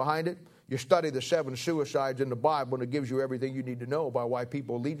reason behind it, you study the 7 suicides in the Bible and it gives you everything you need to know about why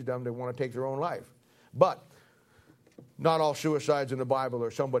people lead them to want to take their own life. But not all suicides in the Bible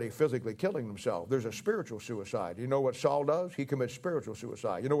are somebody physically killing themselves. There's a spiritual suicide. You know what Saul does? He commits spiritual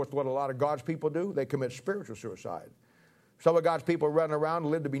suicide. You know what a lot of God's people do? They commit spiritual suicide. Some of God's people run around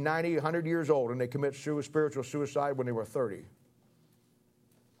and live to be 90, 100 years old, and they commit spiritual suicide when they were 30.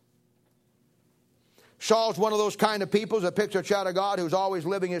 Saul's one of those kind of people, a picture child of God, who's always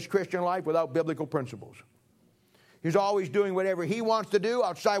living his Christian life without biblical principles. He's always doing whatever he wants to do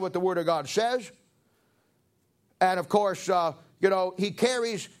outside what the Word of God says. And of course, he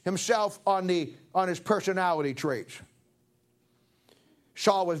carries himself on his personality traits.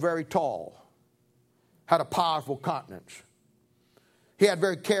 Saul was very tall, had a powerful countenance. He had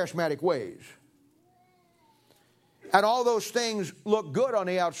very charismatic ways. And all those things look good on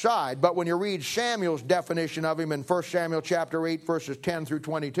the outside, but when you read Samuel's definition of him in 1 Samuel chapter 8, verses 10 through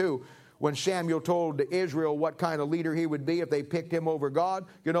 22, when Samuel told Israel what kind of leader he would be if they picked him over God,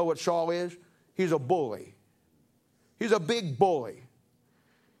 you know what Saul is? He's a bully. He's a big bully.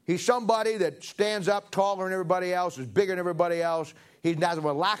 He's somebody that stands up taller than everybody else, is bigger than everybody else. He has a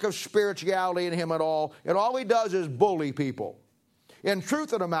lack of spirituality in him at all, and all he does is bully people. In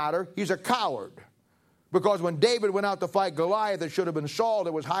truth of the matter, he's a coward. Because when David went out to fight Goliath, it should have been Saul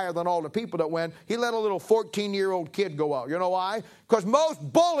that was higher than all the people that went. He let a little 14-year-old kid go out. You know why? Because most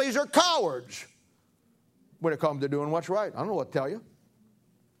bullies are cowards when it comes to doing what's right. I don't know what to tell you.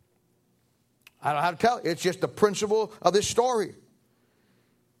 I don't know how to tell you. It's just the principle of this story.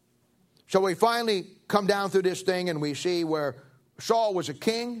 So we finally come down through this thing and we see where Saul was a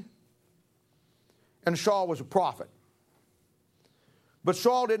king and Saul was a prophet. But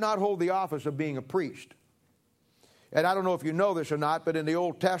Saul did not hold the office of being a priest. And I don't know if you know this or not, but in the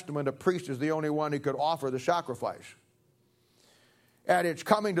Old Testament, a priest is the only one who could offer the sacrifice. And it's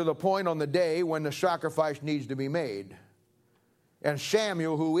coming to the point on the day when the sacrifice needs to be made. And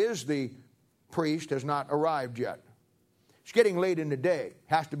Samuel, who is the priest, has not arrived yet. It's getting late in the day.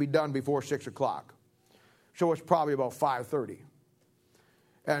 Has to be done before 6 o'clock. So it's probably about 5:30.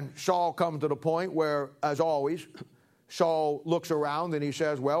 And Saul comes to the point where, as always, Saul looks around and he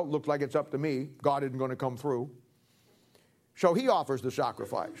says, well, looks like it's up to me. God isn't going to come through. So he offers the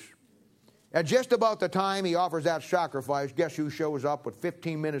sacrifice. At just about the time he offers that sacrifice, guess who shows up with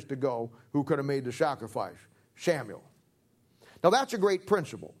 15 minutes to go who could have made the sacrifice? Samuel. Now that's a great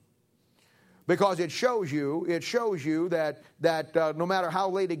principle. Because it shows you that no matter how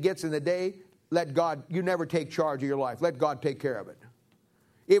late it gets in the day, let God, you never take charge of your life. Let God take care of it.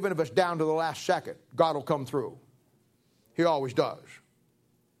 Even if it's down to the last second, God will come through. He always does.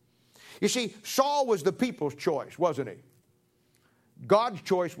 You see, Saul was the people's choice, wasn't he? God's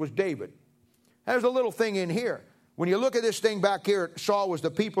choice was David. There's a little thing in here. When you look at this thing back here, Saul was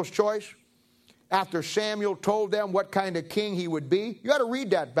the people's choice. After Samuel told them what kind of king he would be, you got to read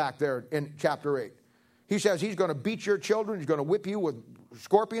that back there in chapter 8. He says he's going to beat your children, he's going to whip you with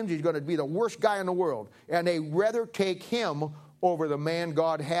scorpions, he's going to be the worst guy in the world. And they rather take him over the man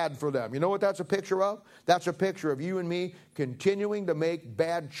God had for them. You know what that's a picture of? That's a picture of you and me continuing to make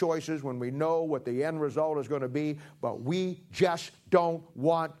bad choices when we know what the end result is going to be, but we just don't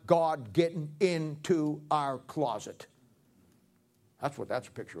want God getting into our closet. That's what that's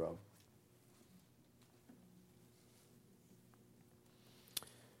a picture of.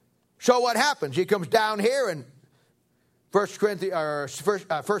 So what happens? He comes down here in 1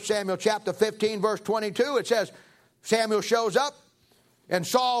 Samuel chapter 15, verse 22. It says, Samuel shows up, and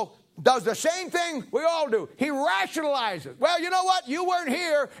Saul does the same thing we all do. He rationalizes. Well, you know what? You weren't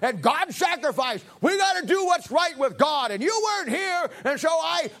here, and God sacrificed. We got to do what's right with God, and you weren't here, and so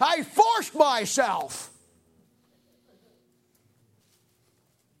I forced myself.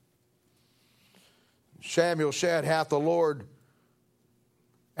 Samuel said, hath the Lord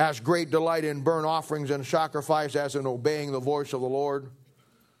as great delight in burnt offerings and sacrifice as in obeying the voice of the Lord?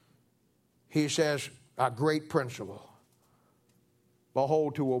 He says, a great principle.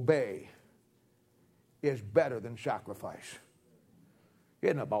 Behold, to obey is better than sacrifice. It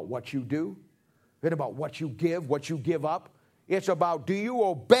isn't about what you do. It isn't about what you give up. It's about, do you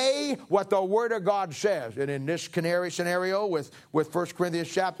obey what the Word of God says? And in this canary scenario with 1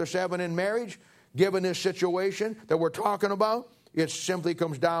 Corinthians chapter 7 in marriage, given this situation that we're talking about, it simply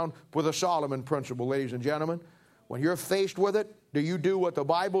comes down with a Solomon principle, ladies and gentlemen. When you're faced with it, do you do what the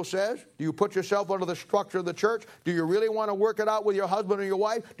Bible says? Do you put yourself under the structure of the church? Do you really want to work it out with your husband or your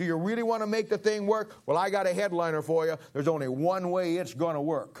wife? Do you really want to make the thing work? Well, I got a headliner for you. There's only one way it's going to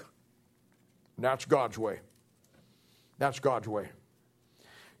work. And that's God's way. That's God's way.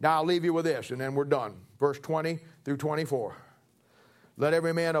 Now I'll leave you with this, and then we're done. Verse 20 through 24. Let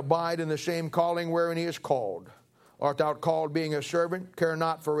every man abide in the same calling wherein he is called. Art thou called being a servant? Care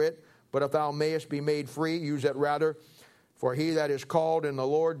not for it. But if thou mayest be made free, use that rather. For he that is called in the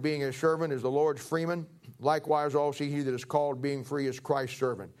Lord being a servant is the Lord's freeman. Likewise also he that is called being free is Christ's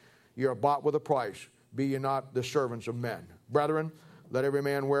servant. Ye are bought with a price. Be ye not the servants of men. Brethren, let every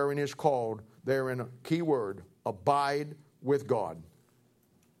man wherein he is called, therein a key word, abide with God.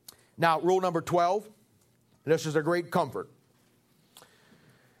 Now, rule number 12, and this is a great comfort.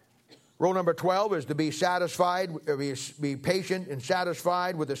 Rule number 12 is to be satisfied, be patient and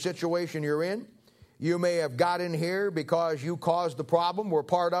satisfied with the situation you're in. You may have got in here because you caused the problem, were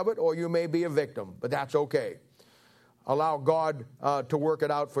part of it, or you may be a victim, but that's okay. Allow God to work it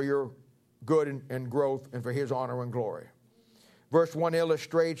out for your good and growth and for His honor and glory. Verse 1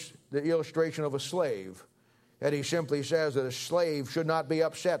 illustrates the illustration of a slave. And he simply says that a slave should not be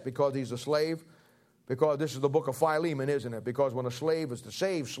upset because he's a slave, because this is the book of Philemon, isn't it? Because when a slave is the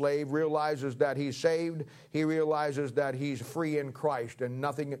saved slave, realizes that he's saved, he realizes that he's free in Christ, and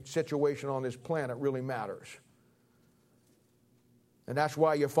nothing situation on this planet really matters. And that's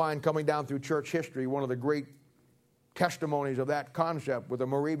why you find coming down through church history, one of the great testimonies of that concept were the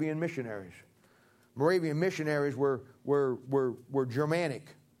Moravian missionaries. Moravian missionaries were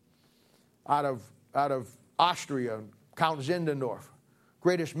Germanic, out of Austria, Count Zinzendorf,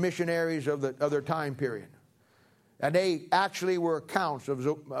 greatest missionaries of their time period. And they actually were accounts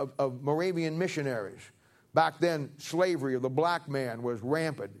of Moravian missionaries. Back then, slavery of the black man was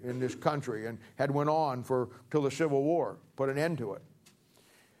rampant in this country and had went on till the Civil War, put an end to it.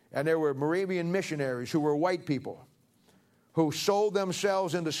 And there were Moravian missionaries who were white people who sold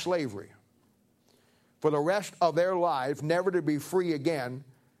themselves into slavery for the rest of their lives, never to be free again,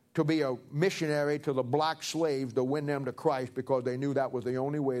 to be a missionary to the black slaves to win them to Christ, because they knew that was the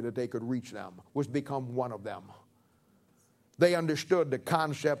only way that they could reach them, was become one of them. They understood the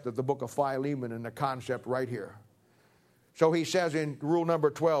concept of the book of Philemon and the concept right here. So he says in rule number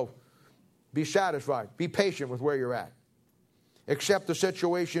 12, be satisfied, be patient with where you're at. Accept the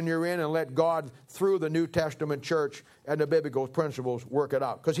situation you're in and let God, through the New Testament church and the biblical principles, work it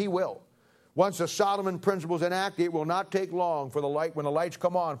out, because He will. Once the Solomon principles enact, it will not take long for the light, when the lights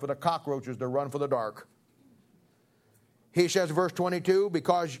come on, for the cockroaches to run for the dark. He says, verse 22,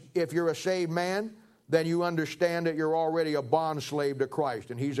 because if you're a saved man, then you understand that you're already a bond slave to Christ,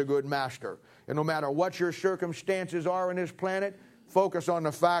 and He's a good master. And no matter what your circumstances are on this planet, focus on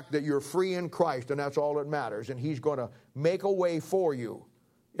the fact that you're free in Christ, and that's all that matters. And He's going to make a way for you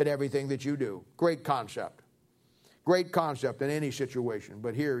in everything that you do. Great concept. Great concept in any situation,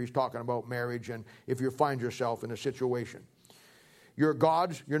 but here he's talking about marriage, and if you find yourself in a situation. You're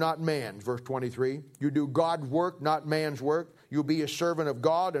God's, you're not man's, verse 23. You do God's work, not man's work. You be a servant of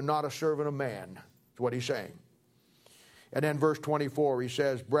God and not a servant of man. That's what he's saying. And then verse 24, he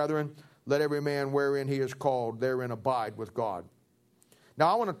says, brethren, let every man wherein he is called, therein abide with God.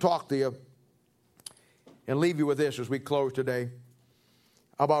 Now I want to talk to you and leave you with this as we close today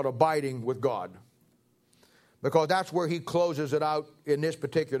about abiding with God. Because that's where he closes it out in this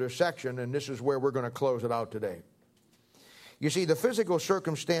particular section, and this is where we're going to close it out today. You see, the physical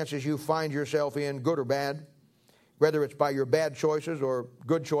circumstances you find yourself in, good or bad, whether it's by your bad choices or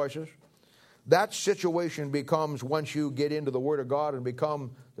good choices, that situation becomes, once you get into the Word of God and become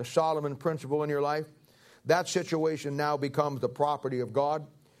the Solomon principle in your life, that situation now becomes the property of God.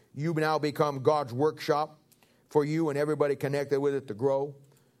 You now become God's workshop for you and everybody connected with it to grow.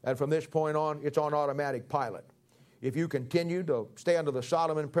 And from this point on, it's on automatic pilot. If you continue to stay under the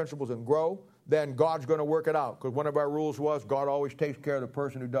Solomon principles and grow, then God's going to work it out. Because one of our rules was God always takes care of the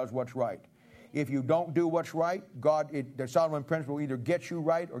person who does what's right. If you don't do what's right, the Solomon principle either gets you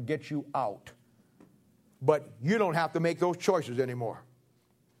right or gets you out. But you don't have to make those choices anymore.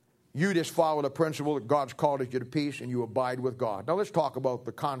 You just follow the principle that God's called you to peace, and you abide with God. Now let's talk about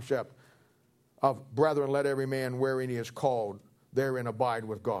the concept of, brethren, let every man wherein he is called, therein abide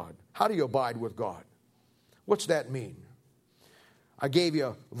with God. How do you abide with God? What's that mean? I gave you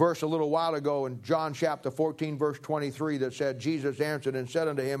a verse a little while ago in John chapter 14, verse 23 that said, Jesus answered and said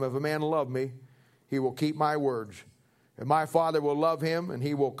unto him, if a man love me, he will keep my words. And my Father will love him, and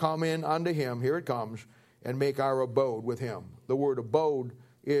he will come in unto him, here it comes, and make our abode with him. The word abode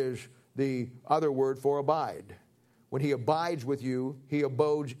is the other word for abide. When he abides with you, he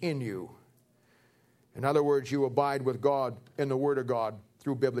abodes in you. In other words, you abide with God in the Word of God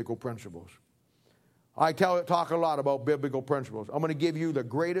through biblical principles. I talk a lot about biblical principles. I'm going to give you the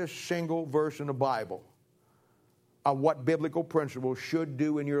greatest single verse in the Bible of what biblical principles should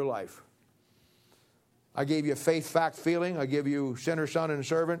do in your life. I gave you faith, fact, feeling. I give you sinner, son, and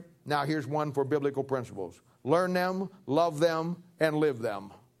servant. Now here's one for biblical principles. Learn them, love them, and live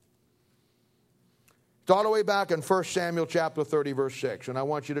them. It's all the way back in 1 Samuel chapter 30, verse 6. And I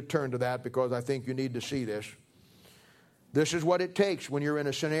want you to turn to that because I think you need to see this. This is what it takes when you're in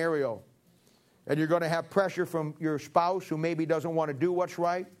a scenario and you're going to have pressure from your spouse who maybe doesn't want to do what's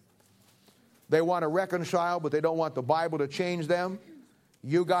right. They want to reconcile, but they don't want the Bible to change them.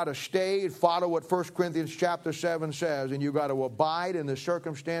 You got to stay and follow what 1 Corinthians chapter 7 says, and you got to abide in the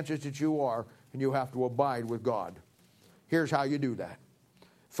circumstances that you are, and you have to abide with God. Here's how you do that.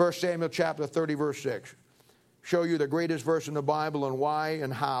 1 Samuel chapter 30, verse 6. Show you the greatest verse in the Bible and why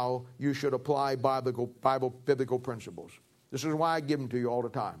and how you should apply biblical principles. This is why I give them to you all the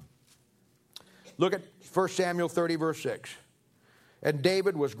time. Look at 1 Samuel 30, verse 6. And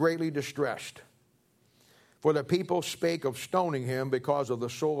David was greatly distressed, for the people spake of stoning him, because of the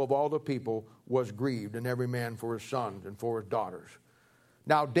soul of all the people was grieved, and every man for his sons and for his daughters.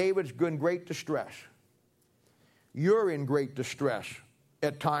 Now David's in great distress. You're in great distress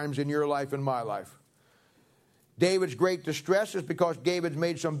at times in your life and my life. David's great distress is because David's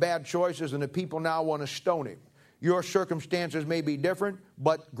made some bad choices and the people now want to stone him. Your circumstances may be different,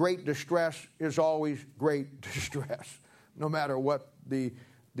 but great distress is always great distress, no matter what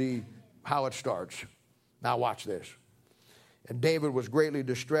how it starts. Now watch this. And David was greatly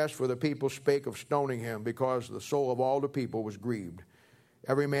distressed, for the people spake of stoning him, because the soul of all the people was grieved,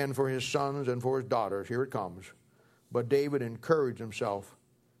 every man for his sons and for his daughters. Here it comes. But David encouraged himself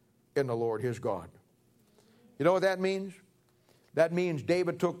in the Lord his God. You know what that means? That means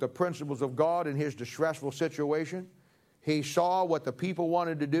David took the principles of God in his distressful situation. He saw what the people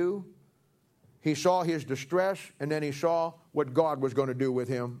wanted to do. He saw his distress, and then he saw what God was going to do with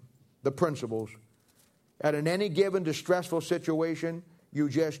him, the principles. And in any given distressful situation, you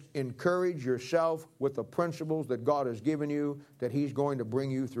just encourage yourself with the principles that God has given you, that he's going to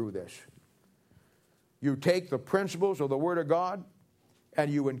bring you through this. You take the principles of the Word of God,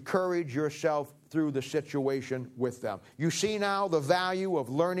 and you encourage yourself through the situation with them. You see now the value of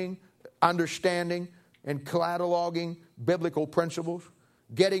learning, understanding, and cataloging biblical principles,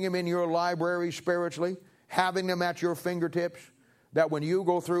 getting them in your library spiritually, having them at your fingertips, that when you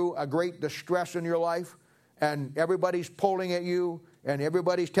go through a great distress in your life and everybody's pulling at you and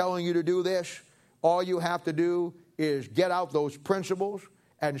everybody's telling you to do this, all you have to do is get out those principles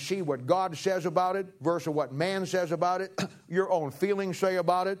and see what God says about it versus what man says about it, your own feelings say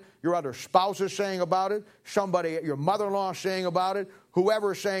about it, your other spouse is saying about it, somebody, your mother-in-law is saying about it,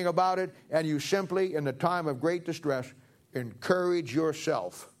 whoever is saying about it, and you simply, in the time of great distress, encourage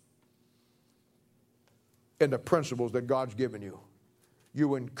yourself in the principles that God's given you.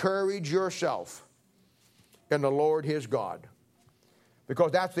 You encourage yourself in the Lord his God,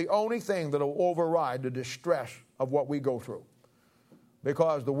 because that's the only thing that will override the distress of what we go through.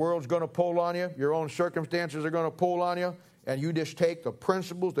 Because the world's going to pull on you, your own circumstances are going to pull on you, and you just take the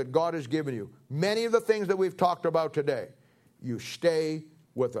principles that God has given you. Many of the things that we've talked about today, you stay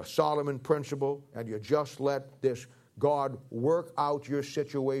with a Solomon principle, and you just let this God work out your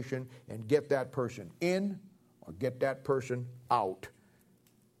situation and get that person in or get that person out.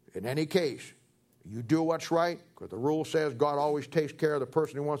 In any case, you do what's right, because the rule says God always takes care of the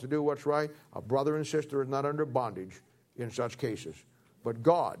person who wants to do what's right. A brother and sister is not under bondage in such cases. But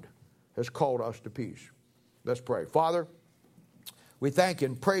God has called us to peace. Let's pray. Father, we thank you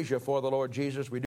and praise you for the Lord Jesus. We